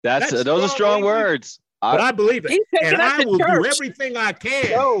 Those are strong words. But I believe it. And I will do everything I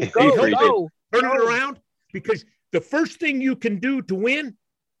can to turn it around, because the first thing you can do to win,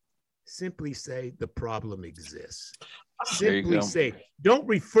 simply say the problem exists. Simply say, don't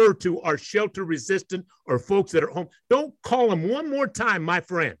refer to our shelter resistant or folks that are home. Don't call them one more time, my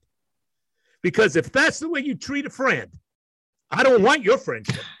friend. Because if that's the way you treat a friend, I don't want your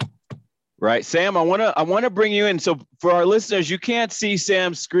friendship. Right. Sam, I want to bring you in. So for our listeners, you can't see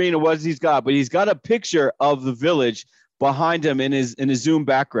Sam's screen or what he's got, but he's got a picture of the village behind him in his Zoom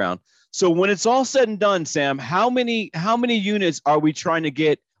background. So when it's all said and done, Sam, how many units are we trying to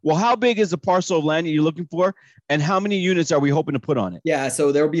get? Well, how big is the parcel of land that you're looking for? And how many units are we hoping to put on it? Yeah,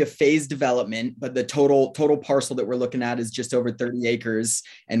 so there'll be a phased development, but the total parcel that we're looking at is just over 30 acres,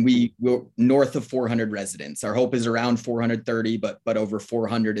 and we're north of 400 residents. Our hope is around 430, but over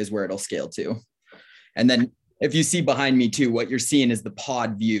 400 is where it'll scale to. And then If you see behind me too, what you're seeing is the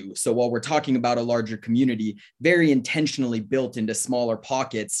pod view. So while we're talking about a larger community, very intentionally built into smaller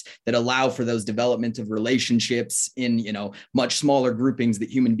pockets that allow for those development of relationships in, much smaller groupings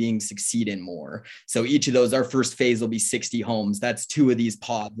that human beings succeed in more. So each of those, our first phase will be 60 homes. That's 2 of these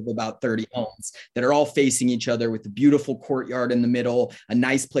pods of about 30 homes that are all facing each other with a beautiful courtyard in the middle, a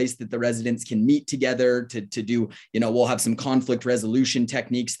nice place that the residents can meet together to do, we'll have some conflict resolution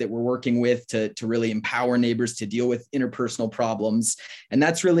techniques that we're working with to really empower neighbors to deal with interpersonal problems. And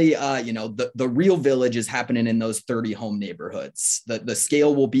that's really, the real village is happening in those 30 home neighborhoods. The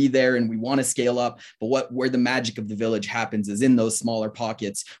scale will be there and we want to scale up, but where the magic of the village happens is in those smaller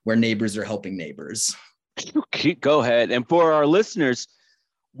pockets where neighbors are helping neighbors. Go ahead. And for our listeners,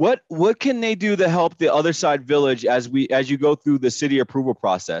 what can they do to help the Other Side Village as you go through the city approval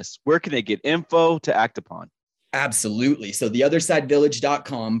process? Where can they get info to act upon? Absolutely. So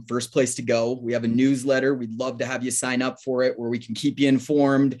theothersidevillage.com, first place to go. We have a newsletter. We'd love to have you sign up for it where we can keep you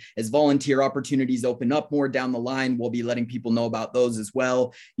informed. As volunteer opportunities open up more down the line, we'll be letting people know about those as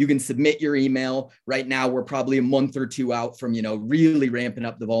well. You can submit your email. Right now, we're probably a month or 2 out from, really ramping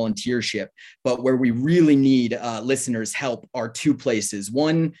up the volunteership. But where we really need listeners' help are 2 places.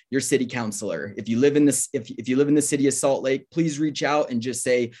 One, your city councilor. If you live in this, if you live in the city of Salt Lake, please reach out and just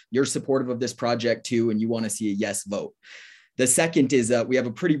say you're supportive of this project too, and you want to see a yes vote. The second is we have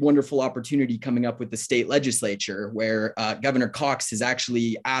a pretty wonderful opportunity coming up with the state legislature where Governor Cox has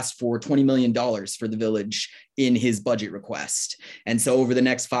actually asked for $20 million for the village in his budget request. And so over the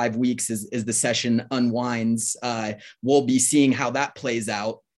next 5 weeks, as the session unwinds, we'll be seeing how that plays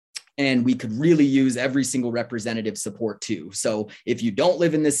out. And we could really use every single representative support too. So if you don't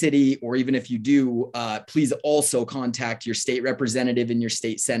live in the city, or even if you do, please also contact your state representative and your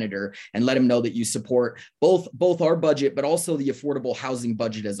state senator and let them know that you support both our budget, but also the affordable housing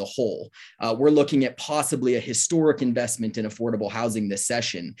budget as a whole. We're looking at possibly a historic investment in affordable housing this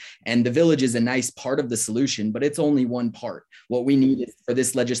session. And the village is a nice part of the solution, but it's only one part. What we need is for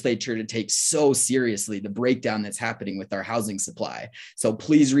this legislature to take so seriously the breakdown that's happening with our housing supply. So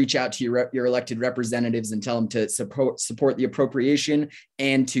please reach out to your elected representatives and tell them to support the appropriation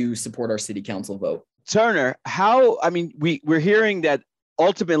and to support our city council vote. Turner, we're hearing that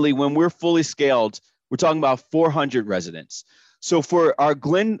ultimately when we're fully scaled, we're talking about 400 residents. So for our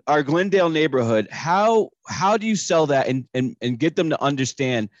Glendale neighborhood, how do you sell that and get them to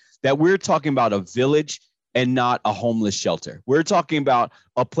understand that we're talking about a village and not a homeless shelter? We're talking about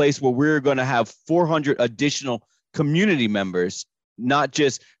a place where we're going to have 400 additional community members, not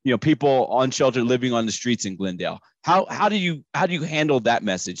just people on shelter living on the streets in Glendale. How do you handle that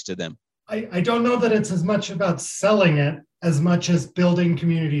message to them? I don't know that it's as much about selling it as much as building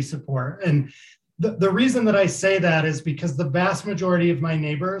community support. And the reason that I say that is because the vast majority of my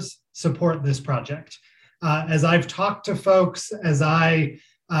neighbors support this project. As I've talked to folks, as I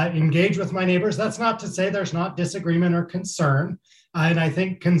engage with my neighbors, that's not to say there's not disagreement or concern. And I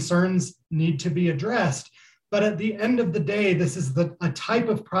think concerns need to be addressed. But at the end of the day, this is a type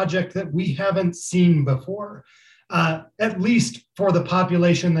of project that we haven't seen before, at least for the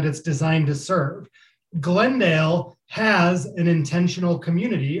population that it's designed to serve. Glendale has an intentional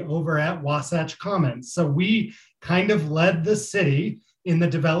community over at Wasatch Commons. So we kind of led the city in the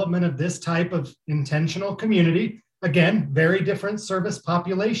development of this type of intentional community. Again, very different service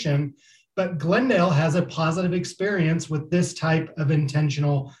population, but Glendale has a positive experience with this type of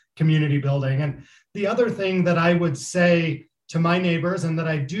intentional community building. And the other thing that I would say to my neighbors, and that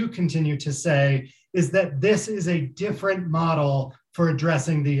I do continue to say, is that this is a different model for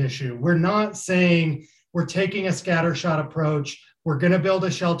addressing the issue. We're not saying we're taking a scattershot approach. We're going to build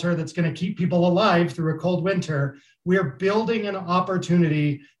a shelter that's going to keep people alive through a cold winter. We're building an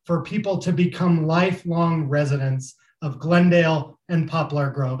opportunity for people to become lifelong residents of Glendale and Poplar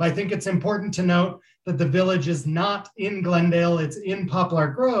Grove. I think it's important to note that the village is not in Glendale, it's in Poplar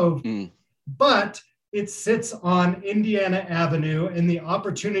Grove. But it sits on Indiana Avenue, and the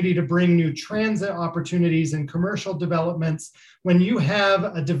opportunity to bring new transit opportunities and commercial developments. When you have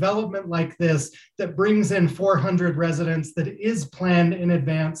a development like this that brings in 400 residents that is planned in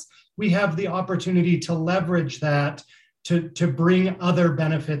advance, we have the opportunity to leverage that to bring other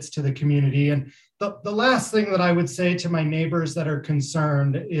benefits to the community. And the last thing that I would say to my neighbors that are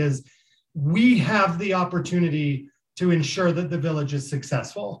concerned is we have the opportunity to ensure that the village is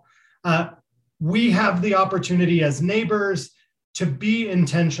successful. We have the opportunity as neighbors to be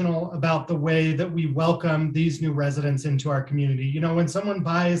intentional about the way that we welcome these new residents into our community. When someone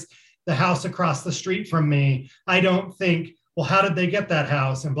buys the house across the street from me, I don't think, well, how did they get that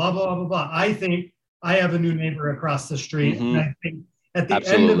house? And blah, blah, blah, blah. I think I have a new neighbor across the street. And I think at the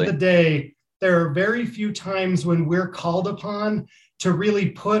end of the day, there are very few times when we're called upon to really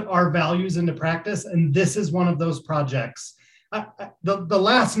put our values into practice. And this is one of those projects. The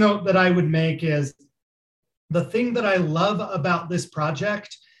last note that I would make is the thing that I love about this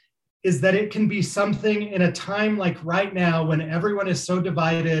project is that it can be something in a time like right now when everyone is so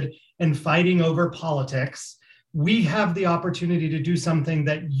divided and fighting over politics. We have the opportunity to do something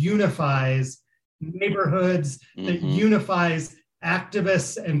that unifies neighborhoods, that unifies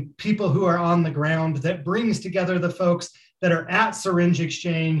activists and people who are on the ground, that brings together the folks that are at Syringe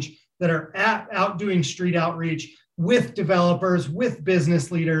Exchange, that are out doing street outreach with developers, with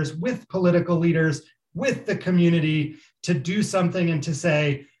business leaders, with political leaders, with the community to do something and to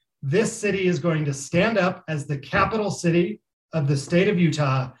say, this city is going to stand up as the capital city of the state of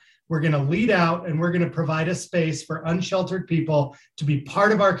Utah. We're going to lead out and we're going to provide a space for unsheltered people to be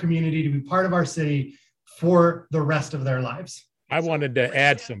part of our community, to be part of our city for the rest of their lives. I wanted to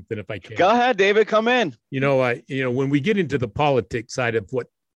add something if I can. Go ahead, David, come in. When we get into the politics side of what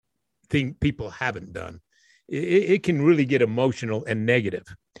people haven't done, it can really get emotional and negative.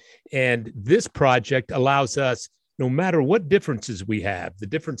 And this project allows us, no matter what differences we have, the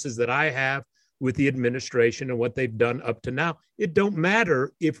differences that I have with the administration and what they've done up to now, it don't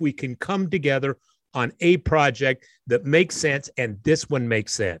matter if we can come together on a project that makes sense, and this one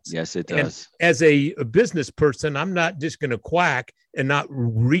makes sense. Yes, it does. And as a business person, I'm not just going to quack and not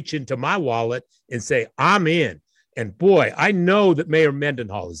reach into my wallet and say, I'm in. And boy, I know that Mayor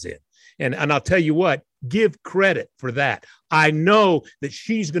Mendenhall is in. And I'll tell you what, give credit for that. I know that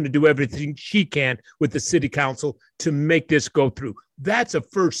she's going to do everything she can with the city council to make this go through. That's a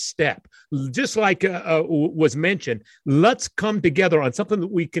first step. Just like was mentioned, let's come together on something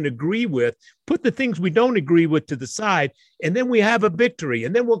that we can agree with, put the things we don't agree with to the side, and then we have a victory,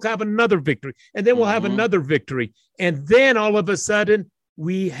 and then we'll have another victory, and then we'll have another victory. And then all of a sudden,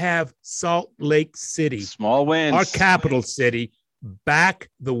 we have Salt Lake City, small wins, our capital city, back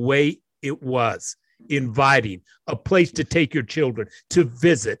the way it was. Inviting, a place to take your children to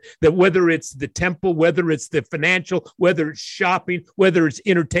visit, that whether it's the temple, whether it's the financial, whether it's shopping, whether it's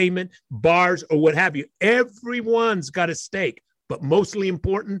entertainment, bars, or what have you, everyone's got a stake. But mostly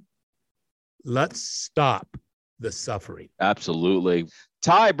important, let's stop the suffering. Absolutely.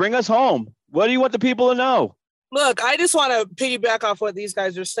 Ty, bring us home. What do you want the people to know? Look, I just want to piggyback off what these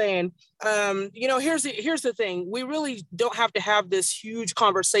guys are saying. Here's the thing. We really don't have to have this huge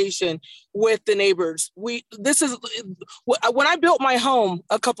conversation with the neighbors. When I built my home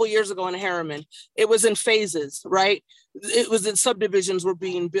a couple of years ago in Harriman, it was in phases, right? It was in subdivisions were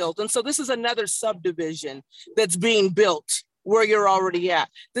being built. And so this is another subdivision that's being built where you're already at.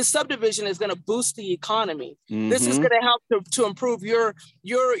 This subdivision is going to boost the economy. This is going to help to improve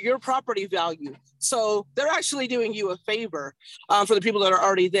your property value. So they're actually doing you a favor for the people that are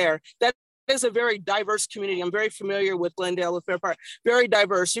already there. That is a very diverse community. I'm very familiar with Glendale, with Fair Park, very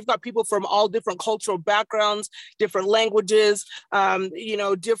diverse. You've got people from all different cultural backgrounds, different languages,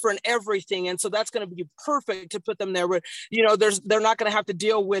 different everything. And so that's going to be perfect to put them there where, they're not going to have to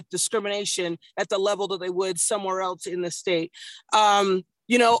deal with discrimination at the level that they would somewhere else in the state.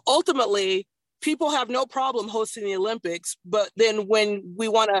 Ultimately, people have no problem hosting the Olympics, but then when we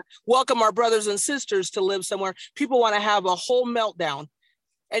want to welcome our brothers and sisters to live somewhere, people want to have a whole meltdown.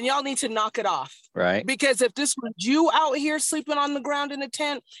 And y'all need to knock it off. Right. Because if this was you out here sleeping on the ground in a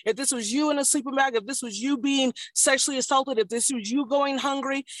tent, if this was you in a sleeping bag, if this was you being sexually assaulted, if this was you going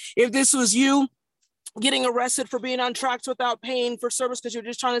hungry, if this was you getting arrested for being on tracks without paying for service because you're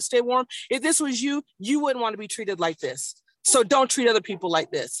just trying to stay warm, if this was you, you wouldn't want to be treated like this. So don't treat other people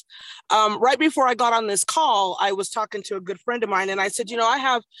like this. Right before I got on this call, I was talking to a good friend of mine and I said,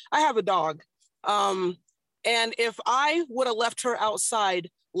 I have a dog. And if I would have left her outside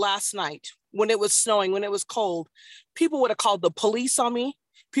last night when it was snowing, when it was cold, people would have called the police on me.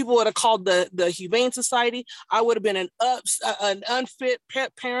 People would have called the Humane Society. I would have been an unfit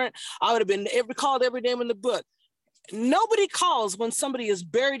pet parent. I would have been called every name in the book. Nobody calls when somebody is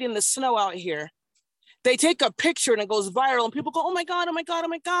buried in the snow out here. They take a picture and it goes viral and people go, oh my God, oh my God, oh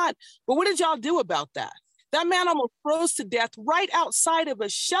my God. But what did y'all do about that? That man almost froze to death right outside of a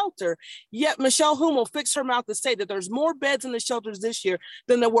shelter, yet Michelle Hummel fixed her mouth to say that there's more beds in the shelters this year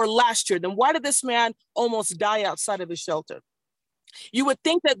than there were last year. Then why did this man almost die outside of a shelter? You would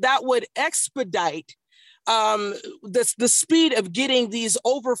think that would expedite the speed of getting these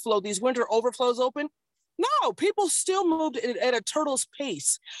winter overflows open. No, people still moved at a turtle's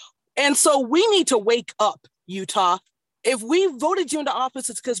pace. And so we need to wake up, Utah. If we voted you into office,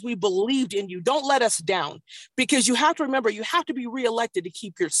 it's because we believed in you. Don't let us down, because you have to remember, you have to be reelected to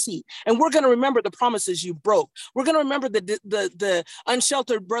keep your seat. And we're going to remember the promises you broke. We're going to remember the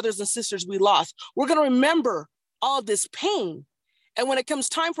unsheltered brothers and sisters we lost. We're going to remember all of this pain. And when it comes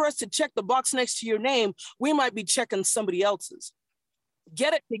time for us to check the box next to your name, we might be checking somebody else's.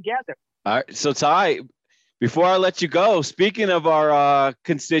 Get it together. All right. So Ty, before I let you go, speaking of our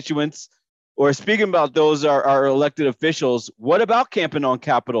constituents, or speaking about those our elected officials, what about camping on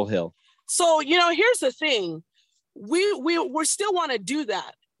Capitol Hill? So, here's the thing. We still want to do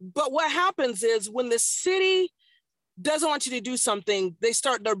that. But what happens is when the city doesn't want you to do something, they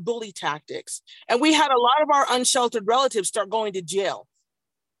start their bully tactics. And we had a lot of our unsheltered relatives start going to jail.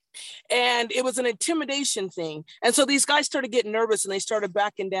 And it was an intimidation thing. And so these guys started getting nervous and they started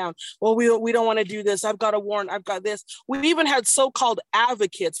backing down. Well, we don't want to do this. I've got a warrant. I've got this. We even had so-called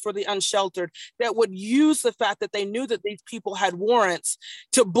advocates for the unsheltered that would use the fact that they knew that these people had warrants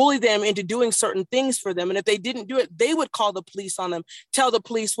to bully them into doing certain things for them. And if they didn't do it, they would call the police on them, tell the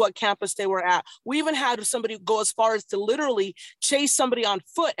police what campus they were at. We even had somebody go as far as to literally chase somebody on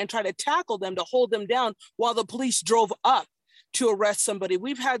foot and try to tackle them to hold them down while the police drove up to arrest somebody.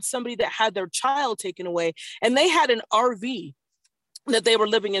 We've had somebody that had their child taken away, and they had an RV that they were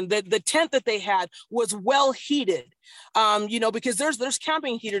living in. The tent that they had was well heated, because there's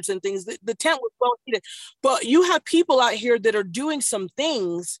camping heaters and things. The tent was well heated, but you have people out here that are doing some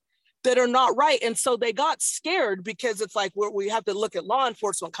things that are not right. And so they got scared because it's like, we have to look at law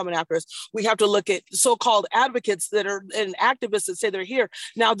enforcement coming after us. We have to look at so-called advocates that are and activists that say they're here.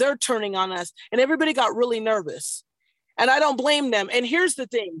 Now they're turning on us, and everybody got really nervous. And I don't blame them. And here's the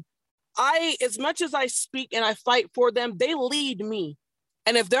thing. As much as I speak and I fight for them, they lead me.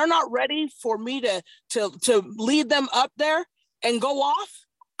 And if they're not ready for me to lead them up there and go off,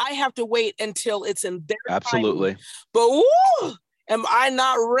 I have to wait until it's in their Absolutely. time. But am I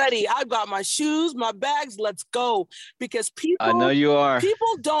not ready? I've got my shoes, my bags, let's go. Because people, I know you are.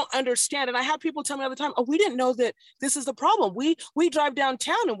 People don't understand. And I have people tell me all the time, oh, we didn't know that this is the problem. We drive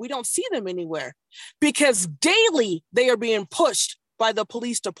downtown and we don't see them anywhere, because daily they are being pushed by the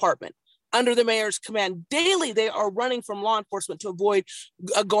police department under the mayor's command. Daily they are running from law enforcement to avoid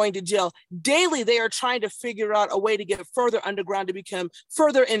going to jail. Daily they are trying to figure out a way to get further underground, to become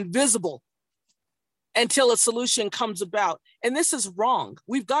further invisible until a solution comes about. And this is wrong.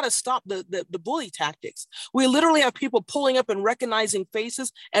 We've got to stop the bully tactics. We literally have people pulling up and recognizing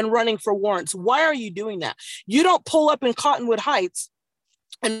faces and running for warrants. Why are you doing that? You don't pull up in Cottonwood Heights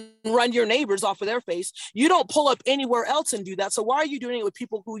and run your neighbors off of their face. You don't pull up anywhere else and do that. So why are you doing it with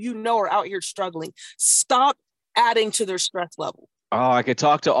people who are out here struggling? Stop adding to their stress level. Oh, I could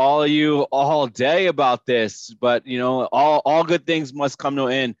talk to all of you all day about this, but all good things must come to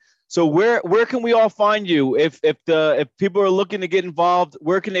an end. So where can we all find you? If people are looking to get involved,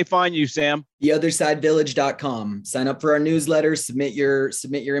 where can they find you, Sam? theothersidevillage.com. Sign up for our newsletter, submit your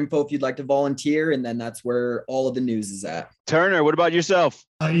info if you'd like to volunteer, and then that's where all of the news is at. Turner, what about yourself?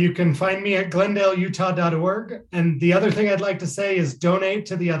 You can find me at glendaleutah.org. And the other thing I'd like to say is donate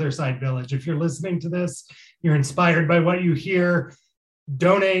to the Other Side Village. If you're listening to this, you're inspired by what you hear,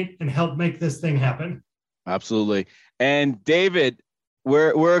 donate and help make this thing happen. Absolutely. And David,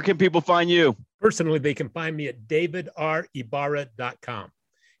 where can people find you? Personally, they can find me at davidibarra.com.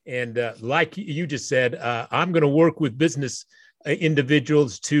 And like you just said, I'm going to work with business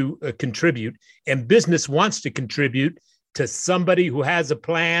individuals to contribute. And business wants to contribute to somebody who has a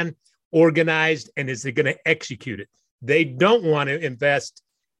plan, organized, and is going to execute it. They don't want to invest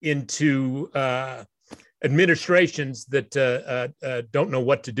into administrations that don't know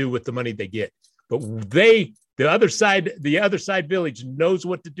what to do with the money they get. But the other side village knows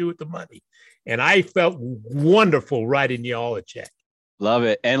what to do with the money. And I felt wonderful writing you all a check. Love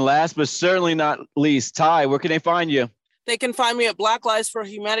it. And last but certainly not least, Ty, where can they find you? They can find me at Black Lives for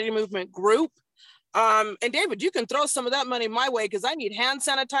Humanity Movement Group. And David, you can throw some of that money my way, because I need hand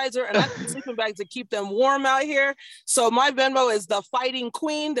sanitizer and I need sleeping bags to keep them warm out here. So my Venmo is the Fighting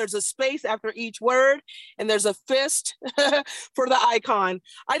Queen. There's a space after each word, and there's a fist for the icon.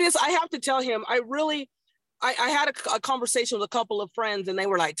 I have to tell him, I had a conversation with a couple of friends, and they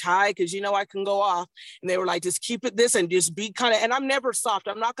were like, Ty, because I can go off. And they were like, just keep it this and just be and I'm never soft.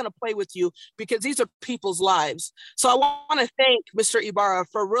 I'm not going to play with you, because these are people's lives. So I want to thank Mr. Ibarra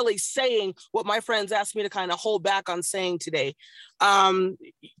for really saying what my friends asked me to kind of hold back on saying today.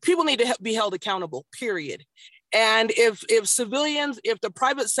 People need to be held accountable, period. And if the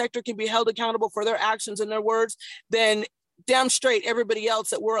private sector can be held accountable for their actions and their words, then damn straight everybody else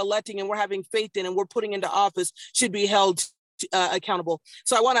that we're electing and we're having faith in and we're putting into office should be held accountable.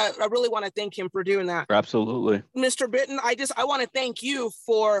 So I really want to thank him for doing that. Absolutely. Mr. Bitton, I want to thank you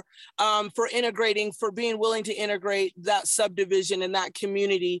for integrating, for being willing to integrate that subdivision and that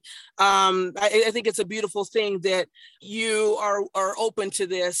community. I think it's a beautiful thing that you are open to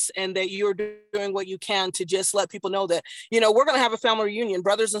this and that you're doing what you can to just let people know that, we're going to have a family reunion.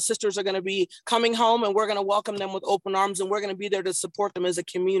 Brothers and sisters are going to be coming home, and we're going to welcome them with open arms, and we're going to be there to support them as a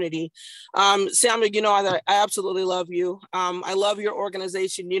community. Samuel, I absolutely love you. I love your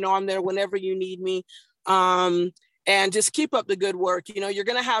organization. I'm there whenever you need me. And just keep up the good work. You're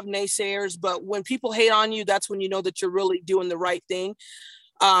going to have naysayers, but when people hate on you, that's when you know that you're really doing the right thing.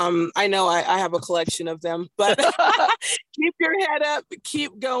 I know I have a collection of them, but keep your head up,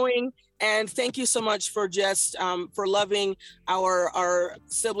 keep going. And thank you so much for just for loving our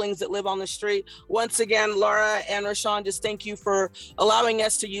siblings that live on the street. Once again, Laura and Rashawn, just thank you for allowing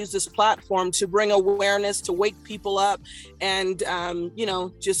us to use this platform to bring awareness, to wake people up, and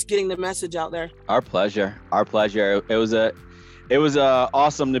just getting the message out there. Our pleasure. It was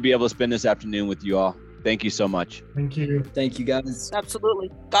awesome to be able to spend this afternoon with you all. Thank you so much. Thank you. Thank you, guys. Absolutely.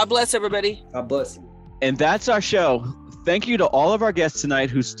 God bless everybody. God bless. And that's our show. Thank you to all of our guests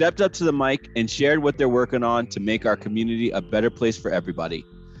tonight who stepped up to the mic and shared what they're working on to make our community a better place for everybody.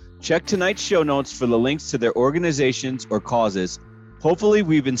 Check tonight's show notes for the links to their organizations or causes. Hopefully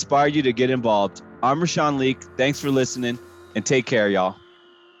we've inspired you to get involved. I'm Rashawn Leak. Thanks for listening, and take care, y'all.